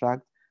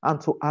contract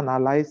and to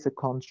analyze the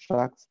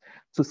contracts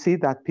to see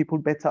that people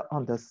better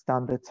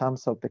understand the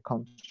terms of the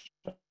contract.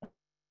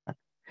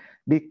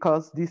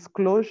 Because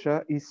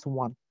disclosure is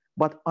one,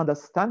 but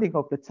understanding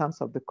of the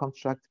terms of the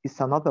contract is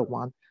another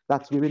one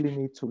that we really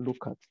need to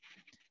look at.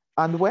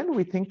 And when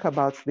we think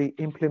about the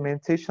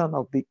implementation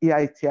of the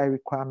EITI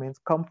requirements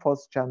come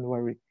 1st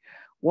January,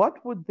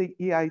 what would the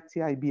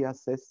EITI be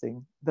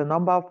assessing? The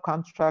number of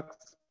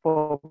contracts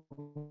published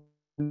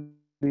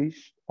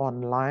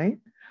online,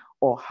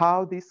 or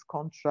how this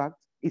contract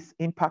is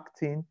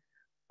impacting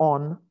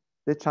on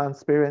the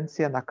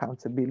transparency and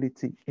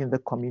accountability in the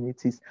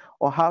communities,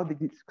 or how the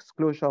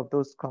disclosure of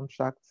those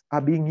contracts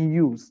are being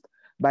used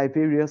by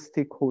various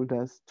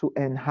stakeholders to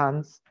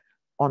enhance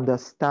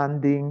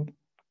understanding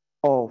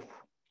of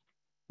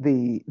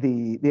the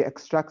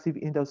extractive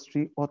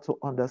industry, or to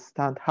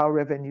understand how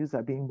revenues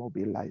are being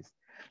mobilized.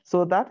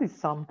 So that is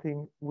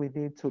something we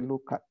need to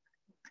look at.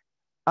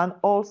 And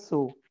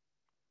also,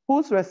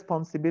 whose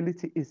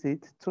responsibility is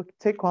it to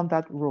take on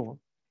that role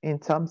in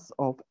terms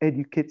of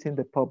educating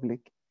the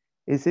public?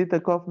 Is it the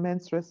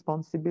government's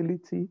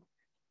responsibility?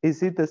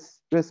 Is it the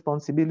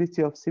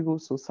responsibility of civil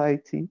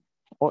society?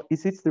 Or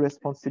is it the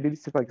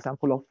responsibility, for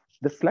example, of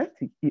the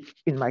SLETI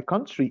in my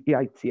country,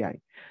 EITI?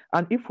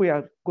 And if we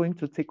are going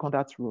to take on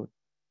that role,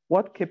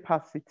 what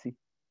capacity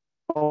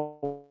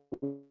or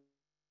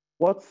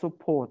what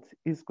support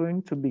is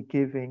going to be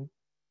given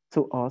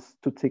to us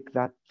to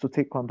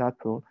take on that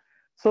role?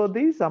 So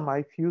these are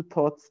my few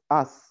thoughts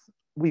as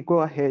we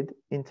go ahead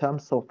in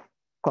terms of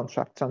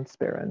contract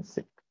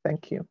transparency.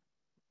 Thank you.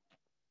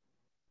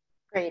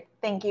 Great,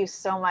 thank you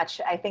so much.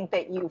 I think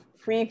that you've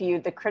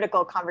previewed the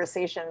critical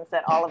conversations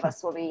that all of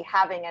us will be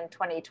having in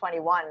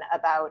 2021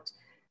 about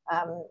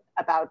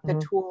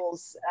the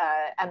tools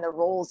and the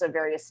roles of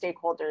various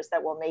stakeholders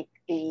that will make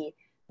the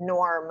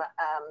norm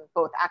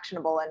both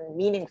actionable and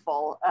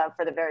meaningful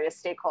for the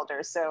various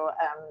stakeholders. So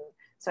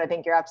I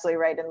think you're absolutely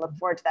right, and look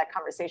forward to that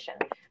conversation.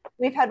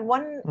 We've had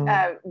one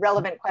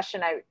relevant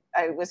question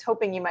I was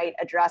hoping you might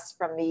address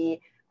from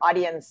the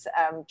audience.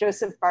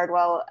 Joseph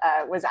Bardwell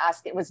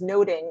was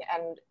noting,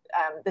 and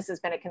this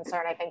has been a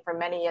concern, I think, for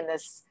many in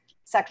this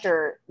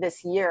sector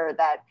this year,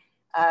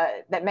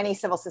 that many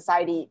civil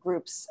society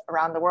groups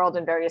around the world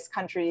in various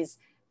countries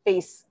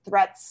face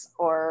threats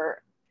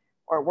or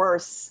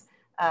worse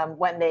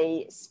when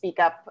they speak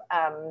up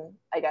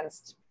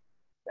against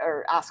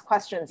or ask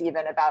questions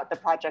even about the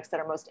projects that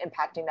are most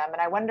impacting them.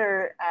 And I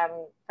wonder,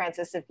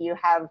 Francis, if you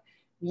have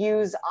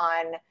views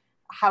on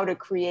how to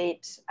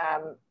create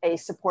a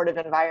supportive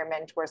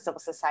environment where civil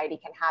society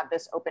can have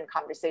this open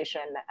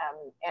conversation,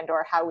 and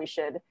or how we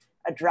should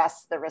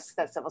address the risks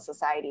that civil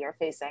society are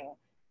facing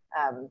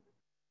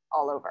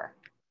all over.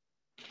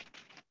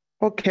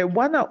 Okay,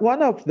 one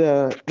of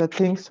the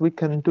things we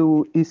can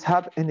do is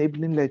have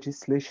enabling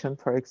legislation,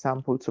 for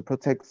example, to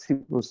protect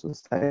civil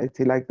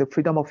society, like the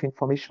Freedom of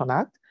Information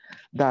Act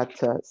that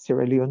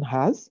Sierra Leone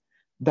has,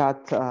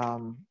 that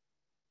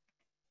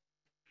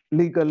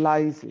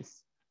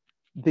legalizes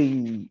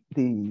the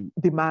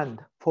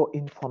demand for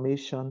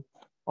information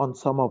on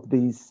some of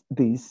these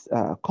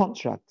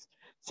contracts.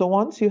 So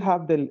once you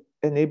have the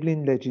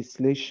enabling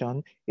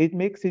legislation, it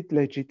makes it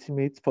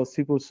legitimate for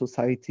civil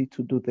society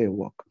to do their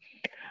work.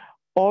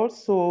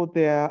 Also,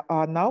 there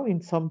are now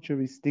in some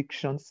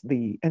jurisdictions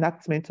the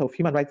enactment of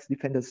human rights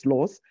defenders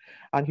laws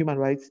and human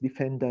rights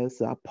defenders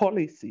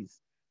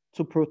policies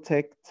to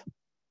protect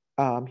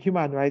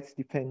human rights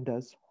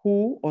defenders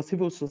who, or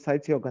civil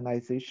society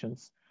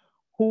organizations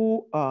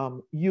who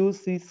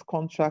use these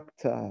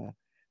contract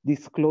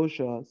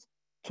disclosures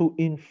to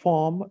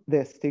inform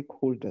their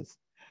stakeholders.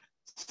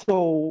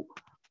 So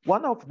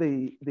one of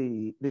the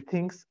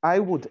things I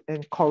would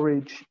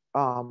encourage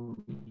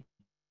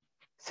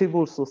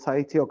civil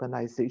society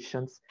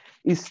organizations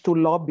is to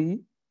lobby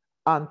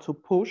and to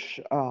push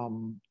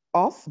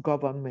us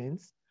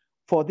governments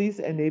for these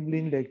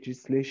enabling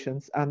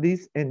legislations and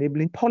these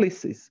enabling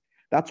policies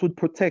that would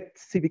protect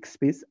civic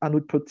space and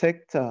would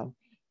protect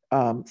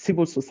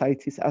civil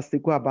societies as they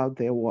go about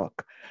their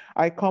work.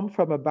 I come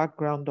from a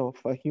background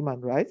of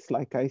human rights.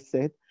 Like I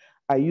said,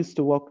 I used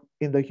to work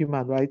in the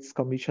Human Rights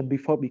Commission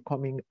before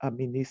becoming a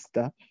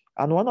minister.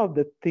 And one of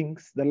the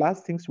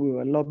last things we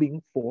were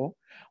lobbying for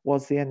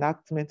was the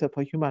enactment of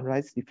a human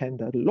rights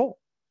defender law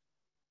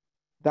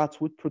that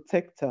would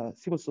protect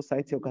civil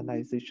society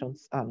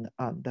organizations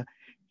and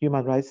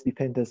human rights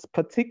defenders,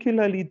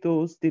 particularly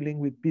those dealing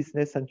with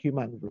business and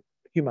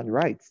human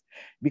rights,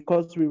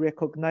 because we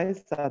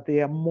recognize that they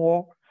are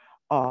more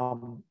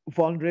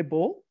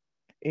vulnerable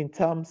in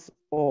terms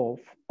of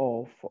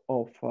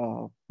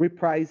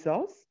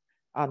reprisals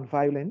and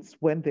violence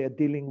when they're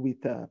dealing with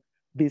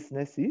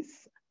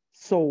businesses.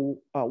 So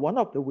one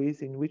of the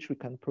ways in which we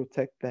can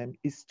protect them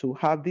is to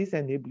have these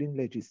enabling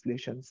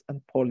legislations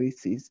and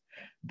policies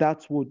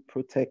that would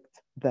protect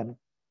them.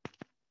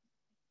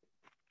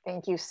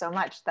 Thank you so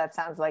much. That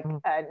sounds like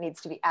it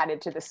needs to be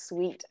added to the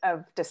suite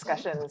of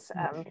discussions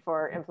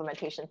for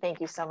implementation.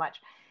 Thank you so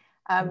much.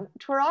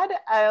 Tourad,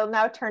 I'll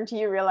now turn to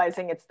you,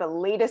 realizing it's the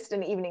latest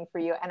in the evening for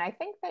you. And I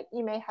think that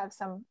you may have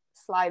some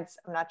slides.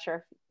 I'm not sure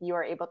if you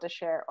are able to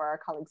share or our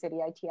colleagues at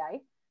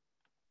EITI.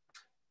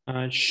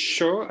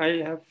 Sure,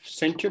 I have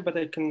sent you, but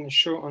I can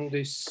show on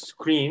the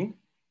screen.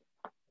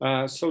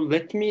 So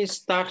let me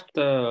start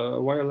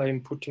while I'm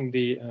putting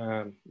the,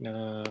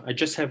 I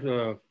just have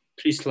 3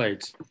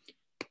 slides.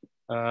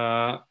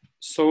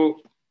 So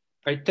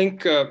I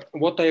think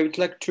what I would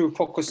like to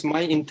focus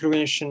my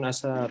intervention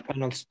as a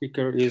panel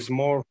speaker is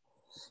more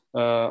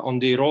on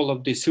the role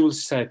of the civil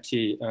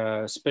society,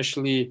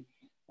 especially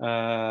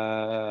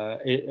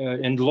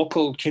in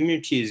local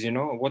communities, you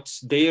know,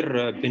 what's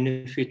their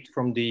benefit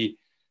from the,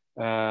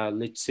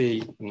 let's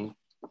say,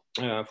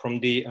 from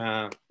the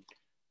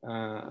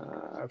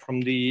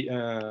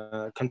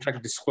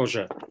contract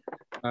disclosure.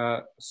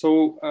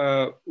 So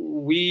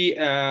we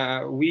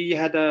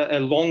had a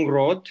long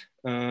road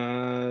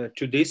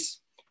to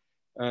this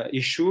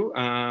issue.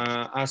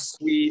 As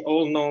we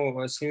all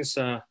know, since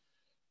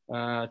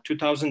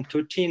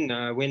 2013,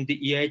 when the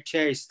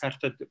EITI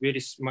started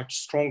very much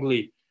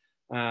strongly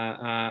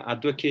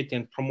advocate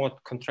and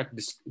promote contract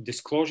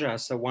disclosure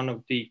as one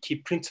of the key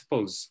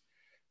principles,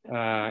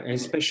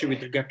 especially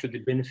with regard to the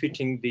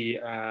benefiting the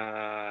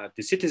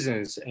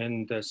citizens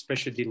and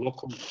especially the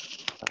local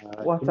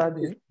what are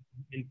they?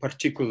 In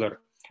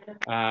particular.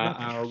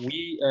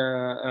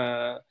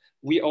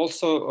 We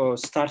also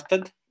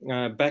started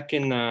back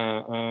in,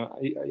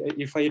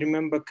 if I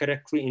remember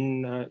correctly,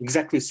 in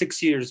exactly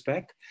 6 years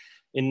back,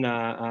 in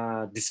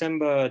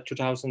December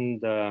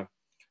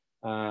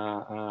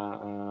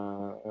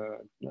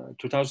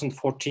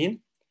 2014,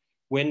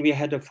 when we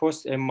had a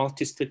first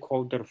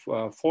multi-stakeholder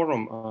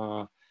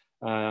forum,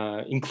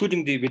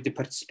 including with the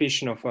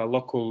participation of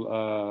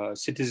local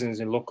citizens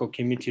and local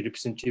community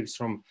representatives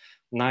from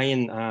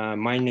 9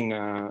 mining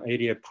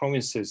area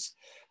provinces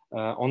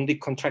on the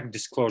contract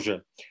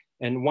disclosure.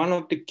 And one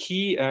of the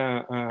key,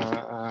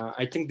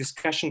 I think,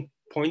 discussion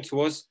points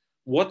was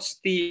what's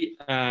the,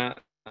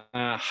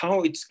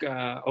 how it's,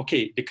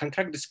 okay, the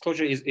contract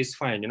disclosure is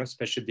fine, you know,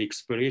 especially the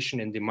exploration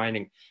and the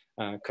mining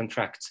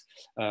contracts,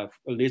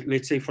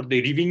 let's say for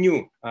the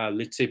revenue,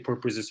 let's say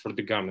purposes for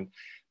the government.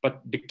 But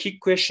the key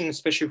question,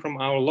 especially from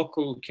our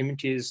local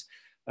communities,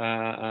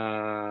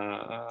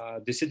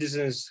 the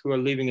citizens who are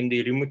living in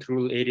the remote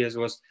rural areas,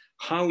 was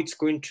how it's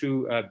going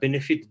to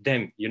benefit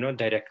them, you know,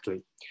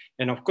 directly.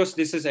 And of course,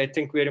 this is, I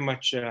think, very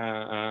much,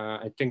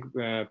 I think,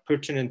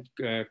 pertinent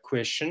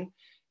question,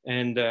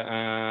 and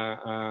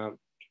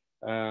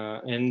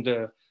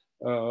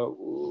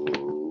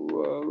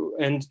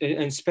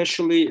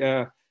especially,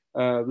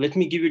 let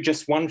me give you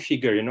just one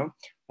figure, you know.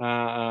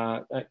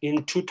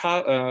 In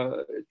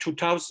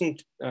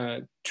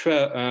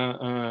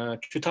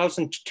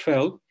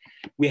 2012,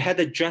 we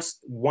had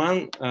just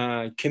one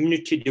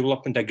community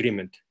development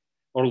agreement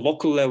or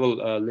local level,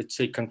 let's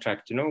say,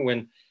 contract, you know,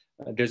 when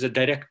there's a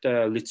direct,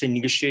 let's say,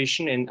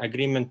 negotiation and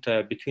agreement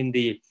between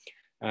the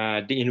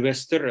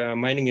investor,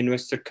 mining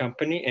investor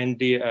company, and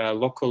the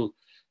local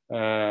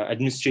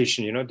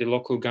administration, you know, the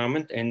local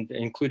government, and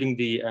including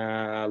the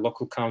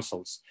local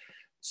councils.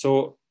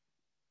 So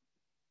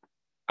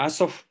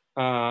as of,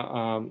 you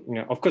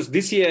know, of course,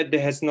 this year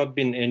there has not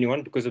been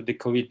anyone because of the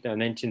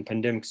COVID-19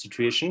 pandemic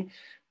situation,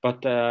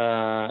 but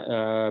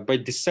by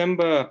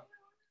December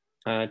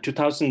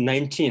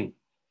 2019,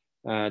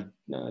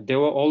 there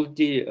were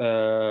already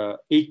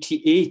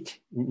 88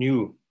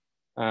 new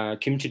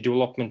community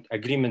development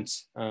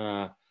agreements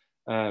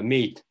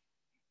made,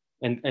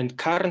 and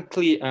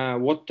currently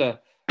what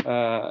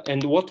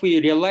we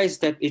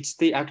realized that it's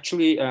the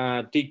actually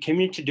the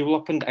community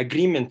development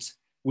agreements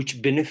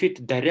which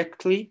benefit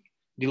directly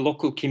the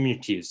local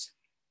communities,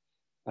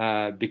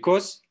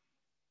 because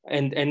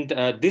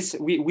this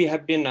we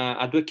have been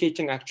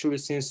advocating actually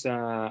since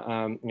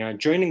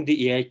joining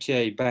the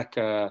EITI back,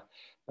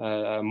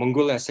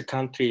 Mongolia as a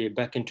country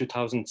back in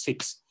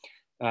 2006,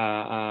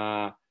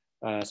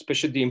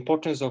 especially the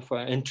importance of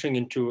entering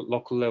into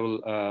local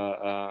level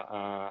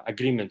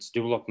agreements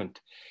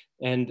development.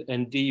 And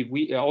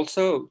we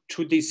also,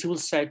 through the civil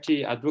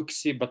society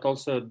advocacy, but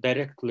also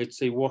direct, let's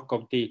say, work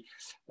of the,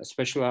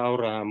 especially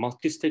our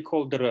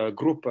multi-stakeholder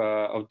group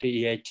of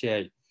the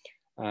EITI,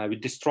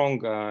 with the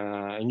strong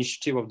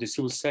initiative of the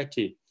civil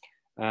society,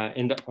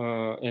 and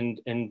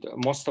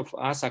most of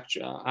us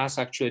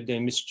actually the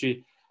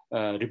ministry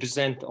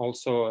represent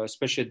also,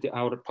 especially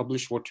our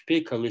published What to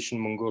Pay Coalition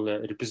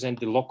Mongolia,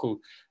 represent the local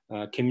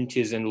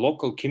communities and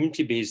local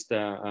community-based,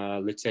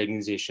 let's say,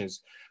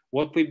 organizations.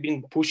 What we've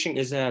been pushing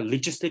is a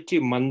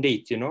legislative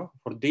mandate, you know,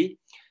 for the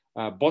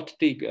both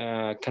the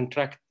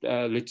contract,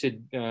 let's say,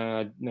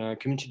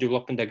 community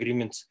development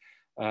agreements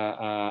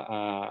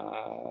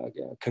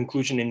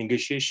conclusion and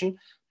negotiation,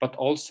 but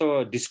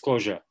also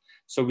disclosure.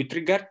 So with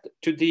regard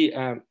to the,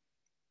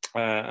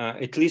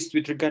 at least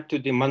with regard to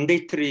the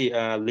mandatory,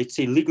 let's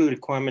say, legal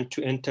requirement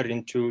to enter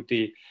into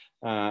the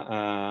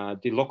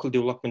the local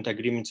development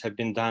agreements have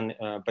been done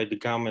by the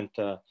government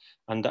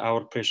under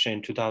our pressure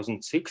in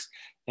 2006.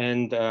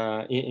 And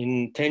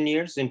in 10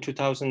 years, in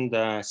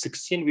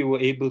 2016, we were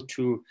able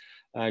to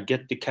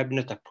get the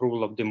cabinet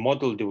approval of the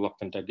model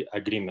development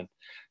agreement.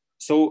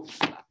 So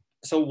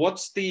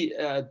what's the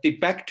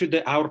back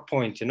to our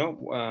point,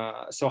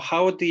 so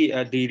how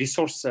the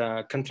resource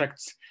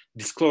contracts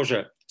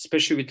disclosure,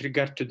 especially with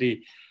regard to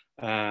the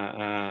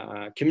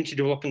community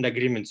development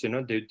agreements,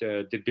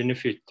 the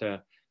benefit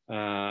the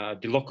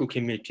local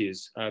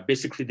communities,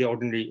 basically the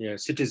ordinary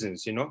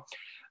citizens, so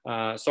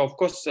of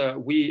course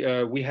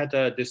we had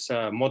this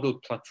model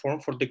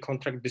platform for the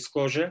contract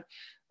disclosure.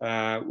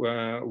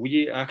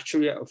 We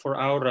actually, for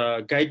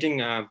our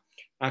guiding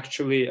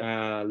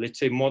let's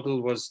say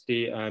model was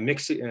the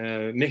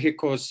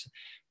Mexico's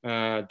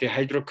the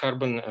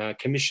hydrocarbon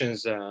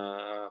commission's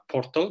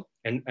portal,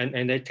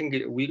 and I think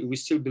we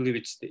still believe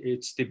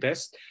it's the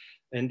best.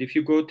 And if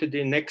you go to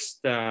the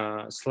next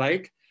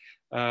slide,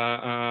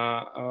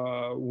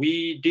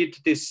 we did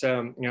this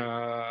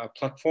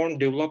platform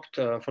developed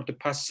for the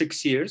past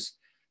 6 years.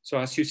 So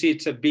as you see,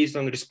 it's based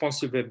on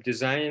responsive web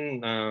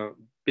design.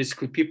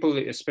 Basically, people,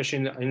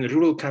 especially in the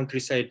rural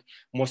countryside,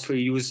 mostly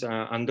use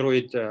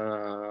Android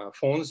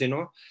phones,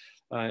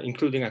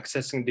 including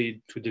accessing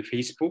to the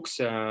Facebooks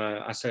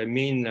as a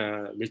main,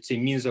 let's say,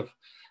 means of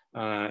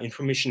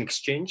information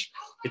exchange.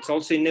 It's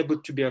also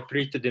enabled to be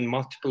operated in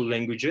multiple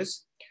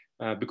languages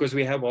because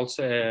we have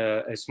also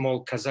a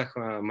small Kazakh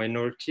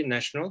minority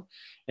national.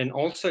 And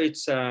also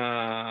it's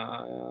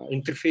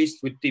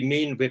interfaced with the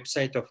main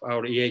website of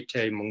our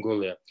EITI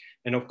Mongolia.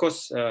 And of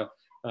course,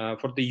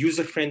 for the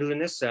user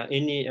friendliness,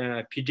 any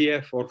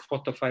PDF or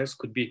photo files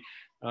could be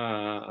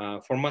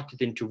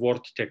formatted into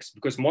Word text,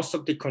 because most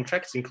of the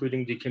contracts,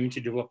 including the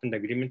community development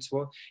agreements,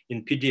 were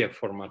in PDF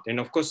format. And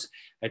of course,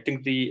 I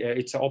think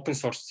it's an open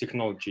source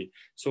technology.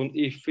 So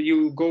if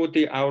you go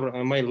to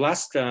my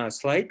last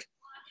slide.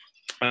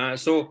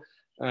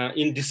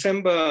 In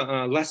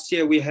December last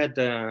year, we had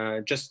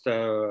just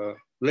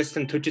less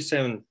than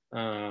 37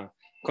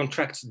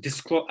 contracts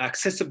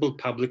accessible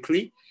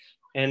publicly.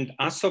 And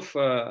as of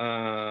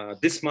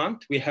this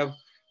month, we have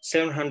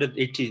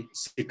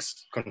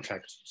 786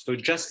 contracts. So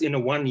just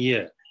in 1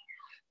 year.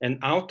 And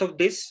out of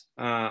this,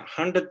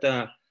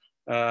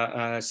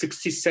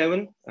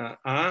 167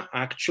 are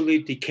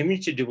actually the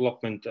community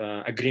development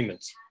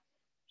agreements.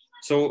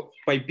 So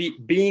by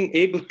being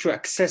able to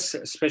access,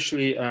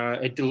 especially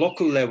at the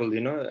local level,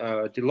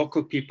 the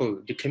local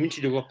people, the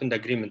community development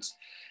agreements,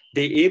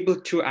 they're able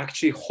to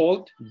actually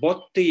hold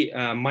both the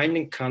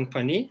mining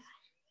company,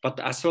 but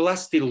as well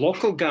as the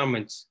local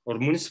governments or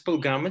municipal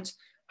governments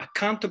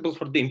accountable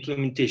for the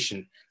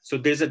implementation. So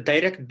there's a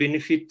direct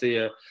benefit,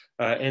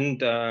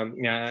 and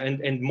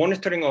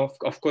monitoring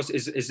of course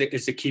is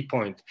a key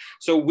point.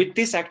 So with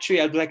this,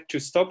 actually, I'd like to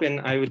stop, and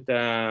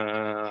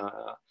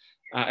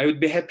I would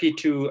be happy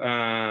to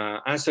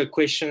answer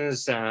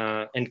questions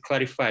and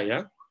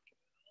clarify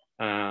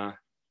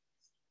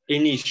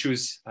any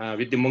issues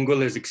with the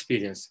Mongolia's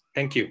experience.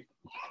 Thank you.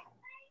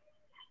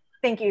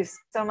 Thank you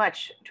so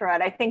much,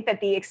 Turad. I think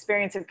that the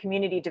experience of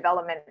community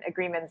development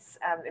agreements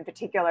in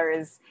particular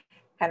is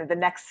kind of the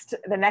next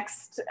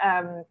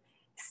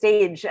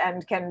stage,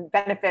 and can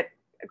benefit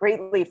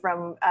greatly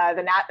from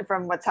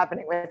what's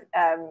happening with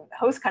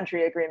host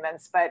country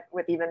agreements, but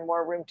with even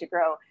more room to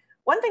grow.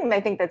 One thing that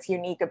I think that's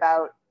unique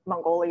about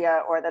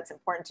Mongolia, or that's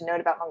important to note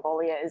about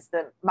Mongolia, is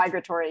the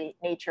migratory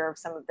nature of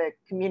some of the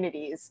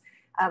communities.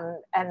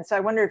 And so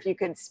I wonder if you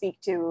could speak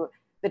to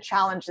the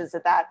challenges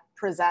that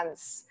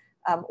presents,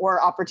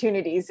 or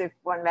opportunities, if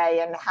one may,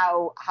 and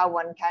how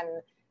one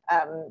can,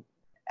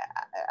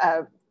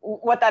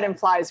 what that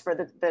implies for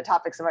the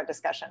topics of our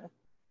discussion.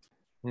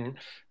 Mm-hmm.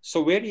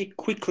 So very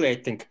quickly, I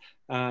think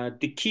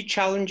the key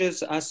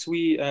challenges, as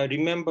we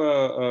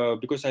remember,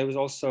 because I was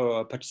also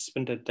a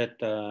participant at that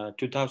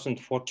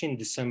 2014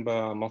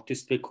 December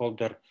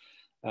multi-stakeholder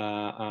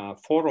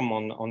forum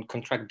on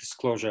contract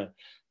disclosure.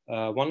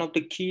 One of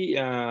the key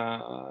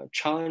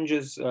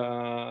challenges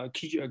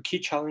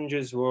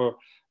were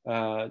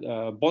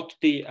both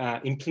the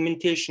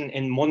implementation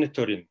and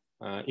monitoring.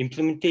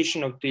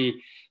 Implementation of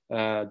the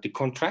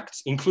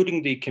contracts,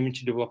 including the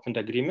community development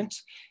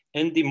agreements,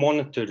 and the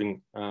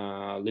monitoring,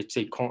 let's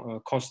say,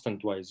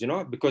 constant wise,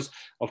 because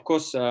of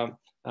course,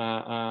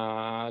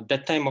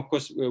 that time, of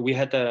course, we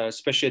had,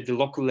 especially at the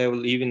local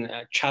level, even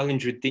a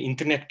challenge with the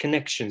internet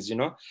connections,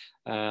 and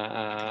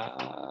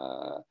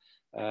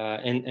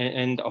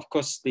of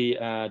course the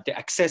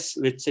access,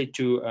 let's say,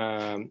 to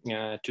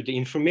the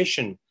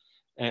information,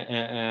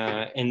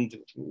 and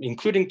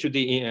including to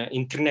the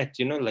internet,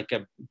 like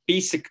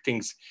basic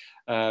things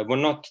were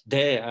not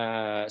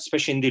there,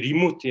 especially in the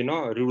remote,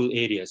 rural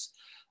areas.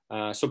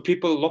 So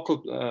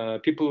local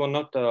people were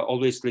not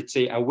always, let's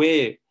say,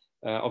 aware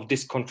of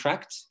these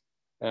contracts.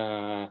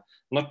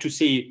 Not to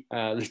say,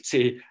 let's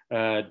say,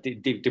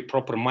 the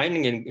proper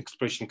mining and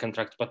exploration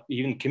contracts, but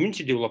even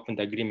community development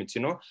agreements,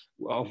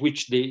 of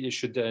which they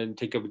should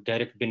take a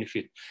direct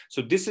benefit.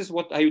 So this is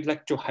what I would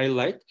like to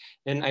highlight.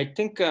 And I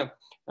think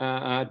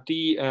what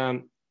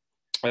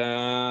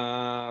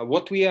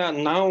we are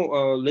now,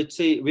 let's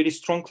say, very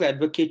strongly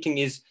advocating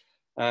is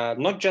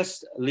not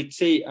just, let's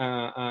say,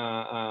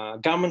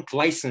 government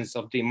license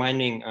of the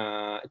mining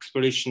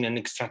exploration and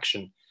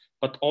extraction,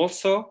 but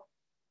also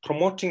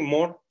promoting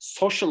more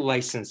social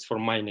license for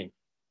mining.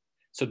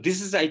 So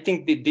this is, I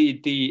think, the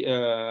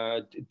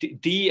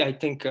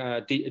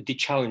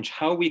challenge: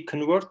 how we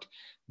convert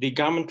the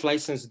government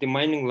license, the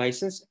mining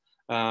license,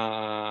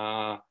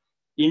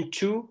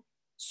 into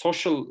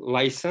social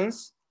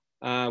license,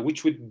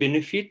 which would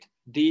benefit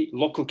the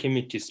local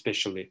community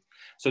especially.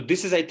 So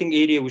this is, I think,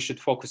 area we should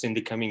focus in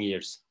the coming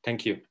years.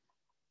 Thank you.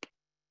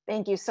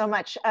 Thank you so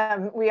much.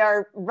 We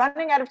are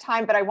running out of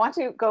time, but I want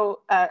to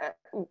go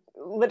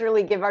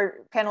literally give our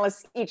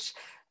panelists each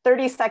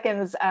 30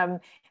 seconds,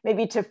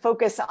 maybe to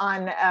focus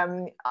on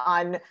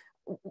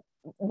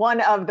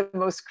one of the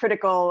most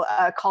critical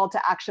call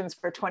to actions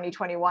for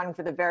 2021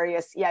 for the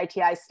various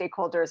EITI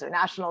stakeholders or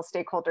national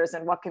stakeholders,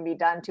 and what can be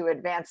done to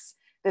advance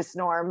this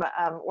norm,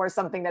 or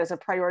something that is a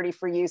priority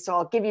for you. So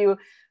I'll give you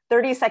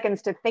 30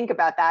 seconds to think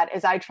about that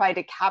as I try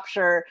to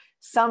capture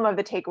some of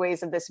the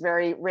takeaways of this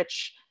very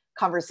rich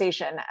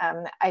conversation.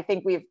 I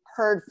think we've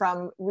heard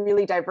from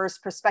really diverse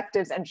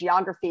perspectives and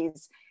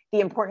geographies the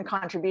important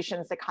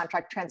contributions that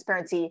contract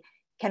transparency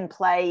can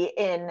play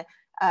in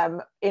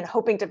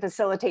hoping to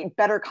facilitate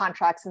better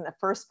contracts in the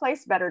first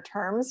place, better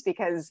terms,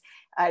 because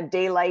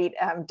daylight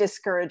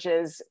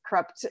discourages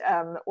corrupt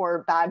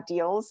or bad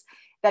deals,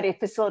 that it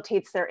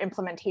facilitates their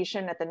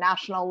implementation at the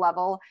national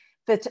level,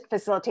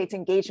 facilitates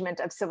engagement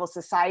of civil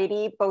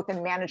society, both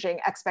in managing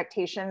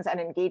expectations and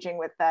engaging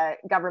with the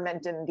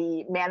government in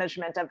the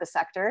management of the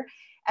sector,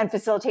 and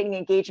facilitating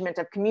engagement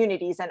of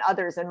communities and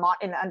others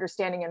in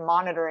understanding and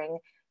monitoring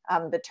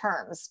the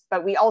terms.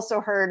 But we also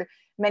heard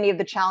many of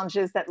the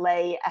challenges that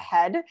lay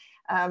ahead.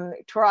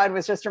 Tourad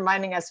was just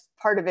reminding us,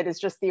 part of it is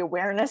just the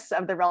awareness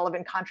of the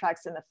relevant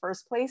contracts in the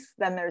first place.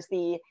 Then there's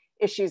the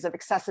issues of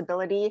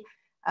accessibility,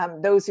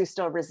 those who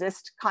still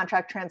resist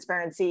contract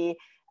transparency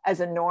as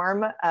a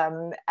norm,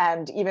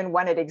 and even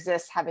when it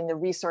exists, having the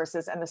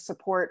resources and the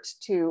support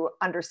to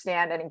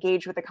understand and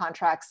engage with the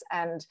contracts,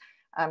 and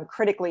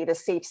critically the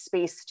safe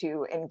space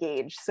to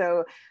engage.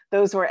 So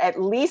those were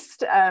at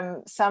least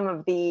some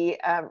of the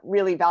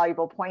really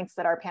valuable points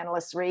that our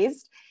panelists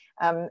raised.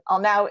 I'll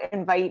now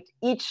invite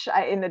each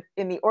in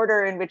the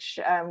order in which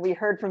we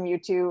heard from you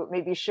to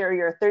maybe share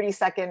your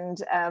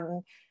 30-second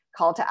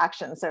call to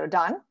action. So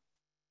Don.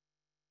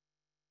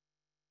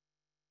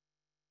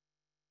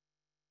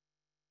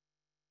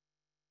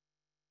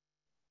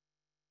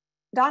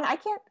 Don, I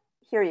can't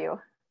hear you.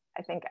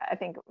 I think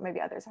maybe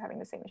others are having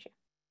the same issue.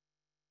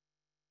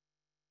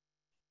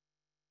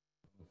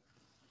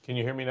 Can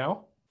you hear me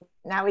now?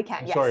 Now we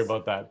can, yes. Sorry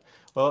about that.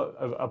 Well,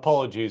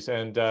 apologies.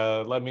 And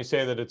let me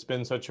say that it's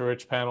been such a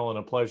rich panel and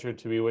a pleasure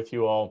to be with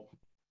you all.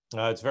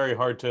 It's very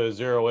hard to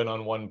zero in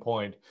on one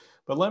point.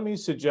 But let me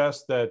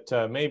suggest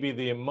that maybe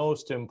the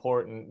most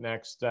important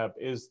next step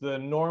is the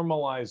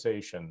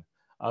normalization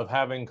of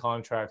having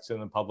contracts in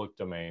the public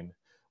domain.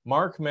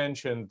 Mark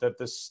mentioned that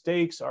the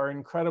stakes are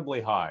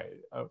incredibly high.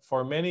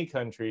 For many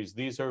countries,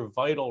 these are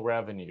vital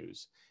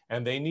revenues,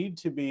 and they need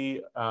to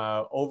be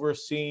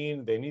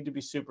overseen, they need to be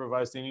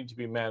supervised, they need to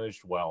be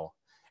managed well.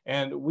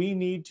 And we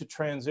need to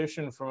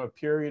transition from a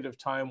period of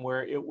time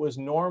where it was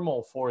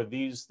normal for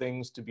these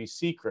things to be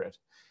secret,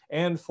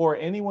 and for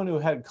anyone who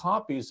had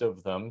copies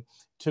of them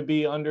to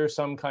be under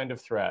some kind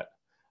of threat.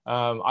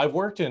 I've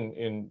worked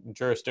in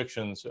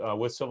jurisdictions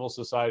with civil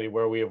society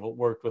where we have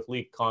worked with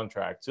leaked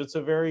contracts. It's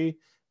a very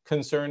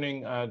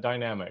concerning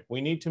dynamic. We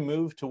need to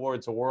move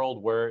towards a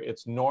world where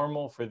it's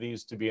normal for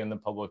these to be in the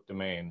public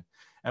domain.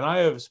 And I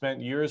have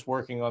spent years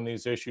working on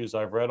these issues.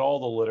 I've read all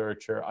the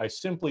literature. I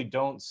simply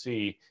don't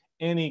see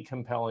any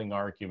compelling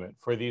argument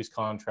for these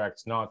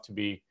contracts not to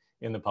be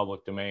in the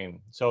public domain.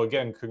 So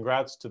again,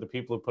 congrats to the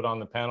people who put on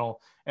the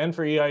panel, and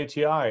for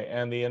EITI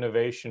and the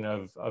innovation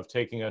of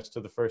taking us to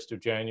the 1st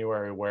of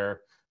January where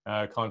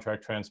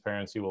contract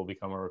transparency will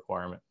become a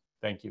requirement.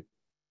 Thank you.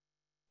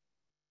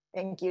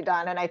 Thank you,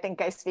 Don. And I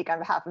think I speak on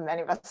behalf of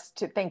many of us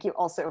to thank you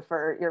also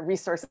for your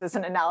resources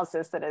and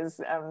analysis that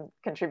has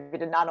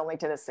contributed not only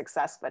to this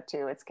success, but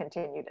to its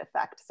continued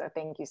effect. So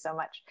thank you so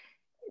much.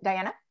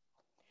 Diana?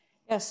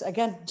 Yes,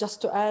 again,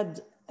 just to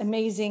add,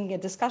 amazing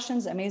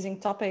discussions, amazing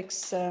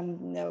topics.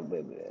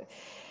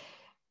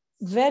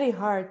 Very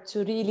hard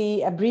to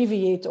really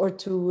abbreviate or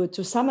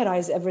to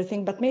summarize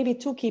everything, but maybe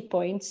 2 key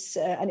points,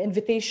 an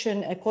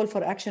invitation, a call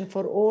for action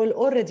for all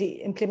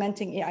already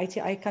implementing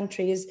EITI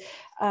countries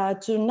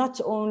to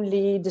not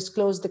only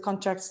disclose the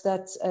contracts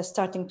that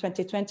starting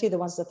 2020, the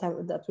ones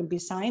that will be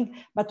signed,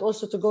 but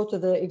also to go to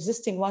the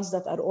existing ones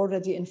that are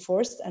already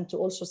enforced and to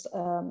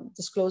also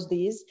disclose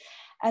these.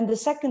 And the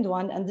second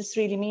one, and this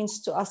really means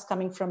to us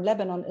coming from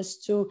Lebanon, is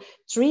to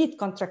treat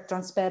contract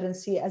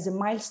transparency as a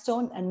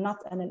milestone and not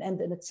an end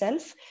in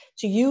itself,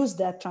 to use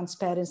that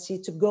transparency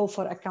to go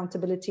for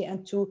accountability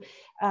and to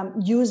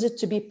use it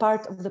to be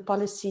part of the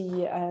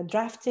policy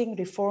drafting,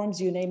 reforms,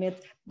 you name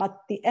it. But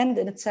the end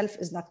in itself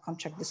is not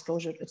contract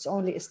disclosure. It's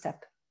only a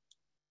step.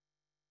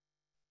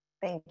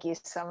 Thank you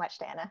so much,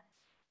 Diana.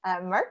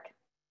 Mark?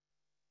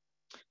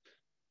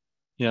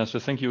 Yeah, so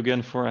thank you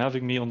again for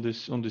having me on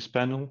this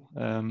panel.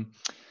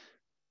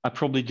 I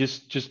probably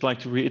just like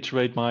to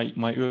reiterate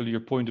my earlier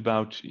point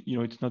about,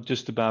 it's not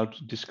just about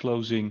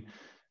disclosing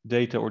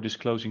data or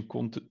disclosing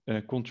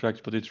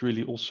contracts, but it's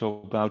really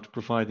also about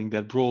providing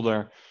that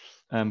broader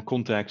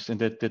context, and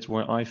that's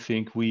where I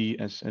think we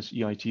as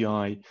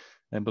EITI,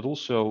 but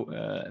also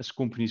as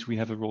companies, we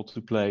have a role to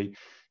play,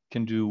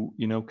 can do,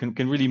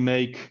 can really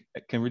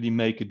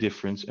make a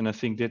difference. And I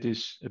think that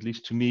is, at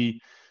least to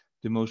me,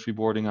 the most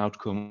rewarding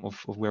outcome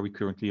of where we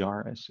currently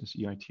are as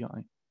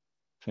EITI.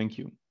 Thank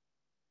you.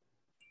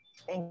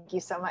 Thank you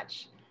so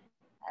much.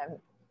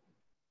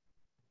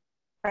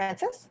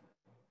 Francis?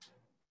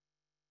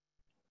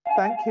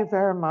 Thank you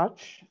very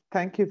much.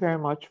 Thank you very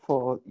much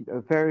for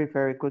a very,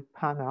 very good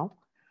panel.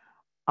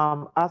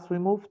 As we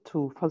move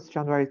to 1st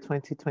January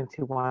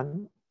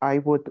 2021, I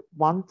would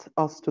want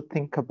us to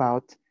think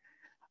about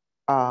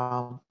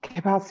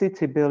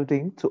capacity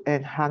building to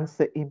enhance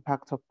the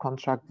impact of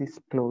contract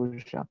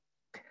disclosure,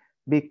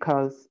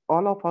 because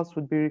all of us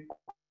would be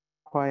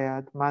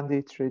required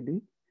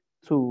mandatorily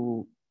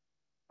to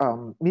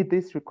meet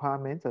these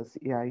requirements as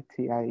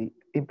EITI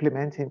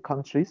implementing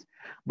countries.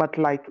 But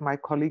like my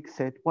colleague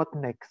said, what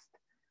next?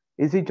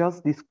 Is it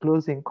just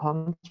disclosing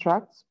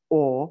contracts,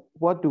 or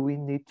what do we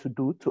need to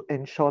do to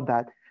ensure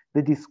that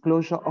the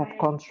disclosure of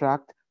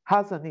contract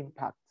has an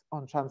impact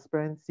on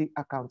transparency,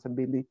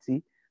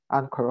 accountability,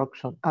 and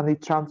corruption, and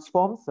it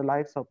transforms the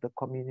lives of the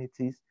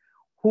communities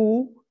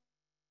who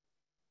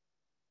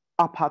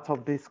are part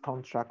of this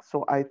contract?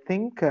 So I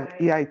think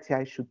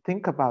EITI should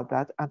think about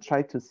that and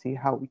try to see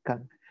how we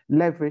can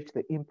leverage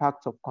the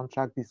impact of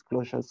contract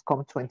disclosures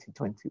come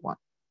 2021.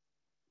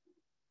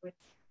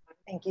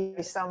 Thank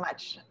you so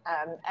much.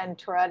 And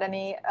Tourad,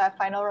 any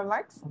final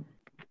remarks?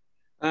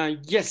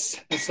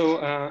 Yes,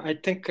 so I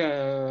think,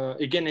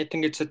 again, I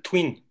think it's a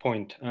twin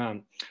point.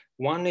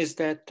 One is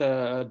that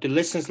the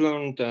lessons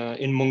learned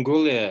in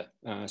Mongolia,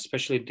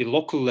 especially the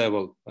local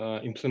level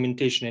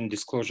implementation and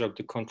disclosure of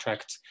the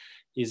contracts,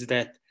 is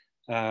that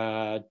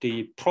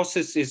the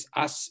process is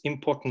as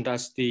important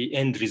as the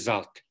end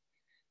result.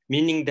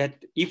 Meaning that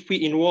if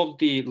we involve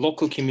the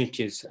local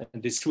communities,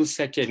 the civil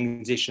society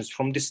organizations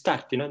from the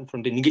start,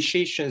 from the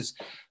negotiations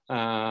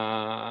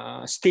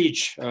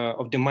stage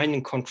of the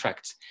mining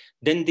contracts,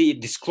 then the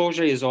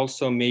disclosure is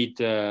also made,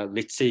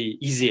 let's say,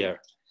 easier.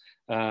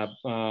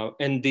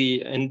 And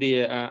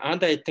the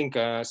other, I think,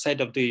 side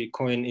of the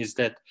coin is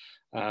that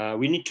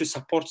we need to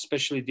support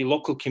especially the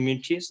local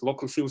communities,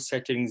 local civil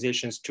society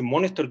organizations, to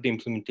monitor the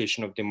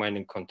implementation of the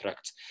mining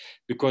contracts.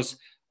 Because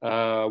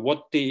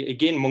what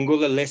again,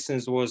 Mongolia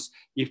lessons was,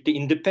 if the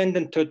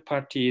independent third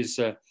party is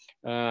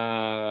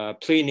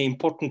playing an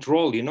important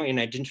role, in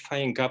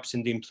identifying gaps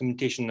in the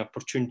implementation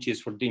opportunities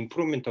for the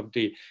improvement of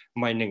the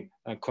mining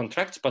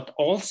contracts, but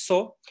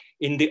also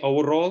in the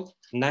overall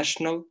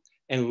national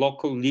and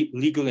local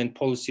legal and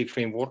policy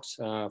frameworks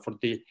for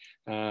the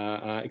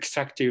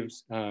extractive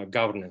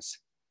governance.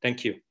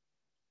 Thank you.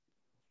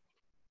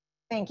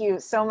 Thank you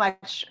so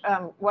much.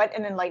 What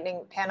an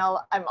enlightening panel.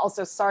 I'm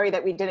also sorry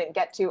that we didn't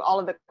get to all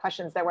of the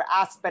questions that were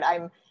asked, but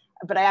I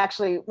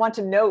actually want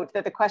to note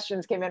that the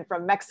questions came in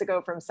from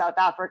Mexico, from South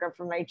Africa,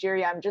 from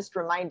Nigeria. I'm just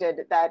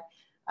reminded that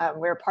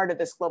we're part of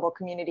this global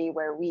community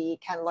where we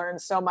can learn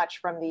so much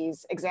from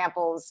these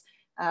examples,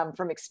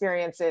 from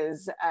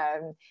experiences.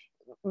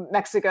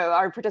 Mexico,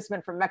 our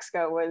participant from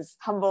Mexico was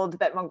humbled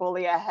that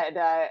Mongolia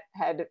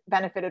had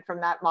benefited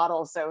from that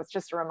model. So it's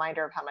just a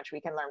reminder of how much we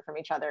can learn from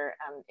each other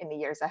in the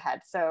years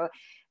ahead. So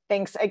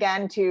thanks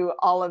again to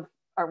all of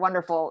our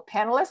wonderful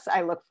panelists.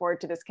 I look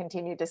forward to this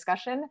continued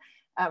discussion.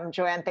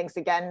 Joanne, thanks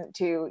again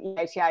to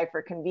EITI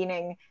for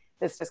convening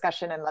this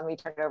discussion, and let me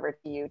turn it over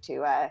to you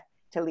to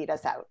lead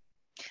us out.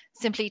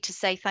 Simply to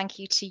say thank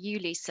you to you,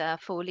 Lisa,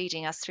 for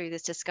leading us through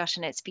this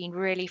discussion. It's been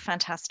really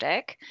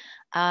fantastic.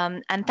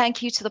 And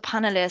thank you to the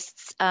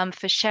panelists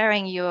for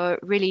sharing your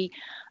really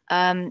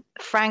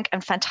frank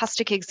and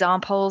fantastic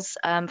examples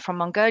from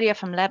Mongolia,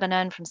 from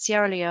Lebanon, from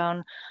Sierra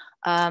Leone,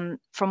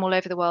 from all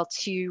over the world,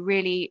 to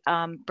really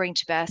bring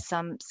to bear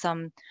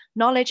some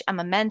knowledge and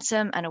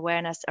momentum and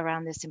awareness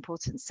around this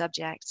important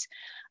subject.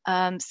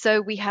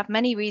 So we have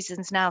many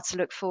reasons now to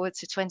look forward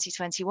to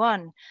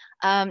 2021,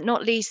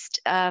 not least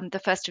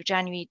the 1st of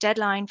January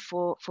deadline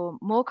for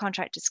more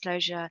contract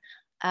disclosure.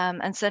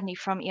 And certainly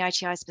from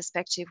EITI's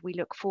perspective, we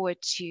look forward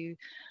to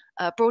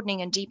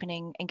broadening and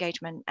deepening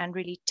engagement and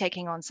really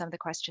taking on some of the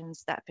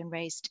questions that have been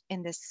raised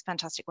in this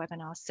fantastic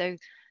webinar. So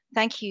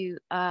thank you,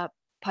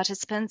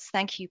 participants,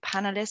 thank you,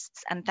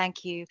 panelists, and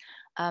thank you,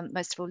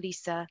 most of all,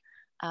 Lisa,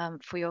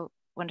 for your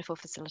wonderful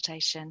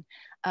facilitation.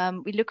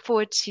 We look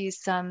forward to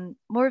some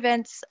more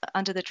events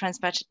under the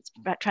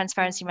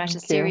Transparency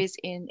Matters series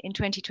in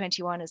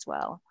 2021 as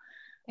well.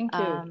 Thank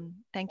you.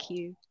 Thank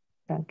you.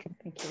 Thank you.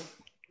 Thank you.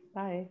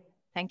 Bye.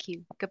 Thank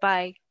you.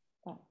 Goodbye.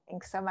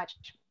 Thanks so much.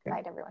 Good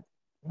night, everyone.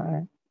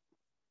 Bye.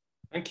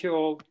 Thank you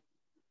all.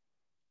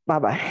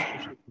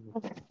 Bye-bye.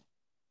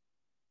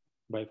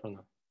 Bye for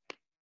now.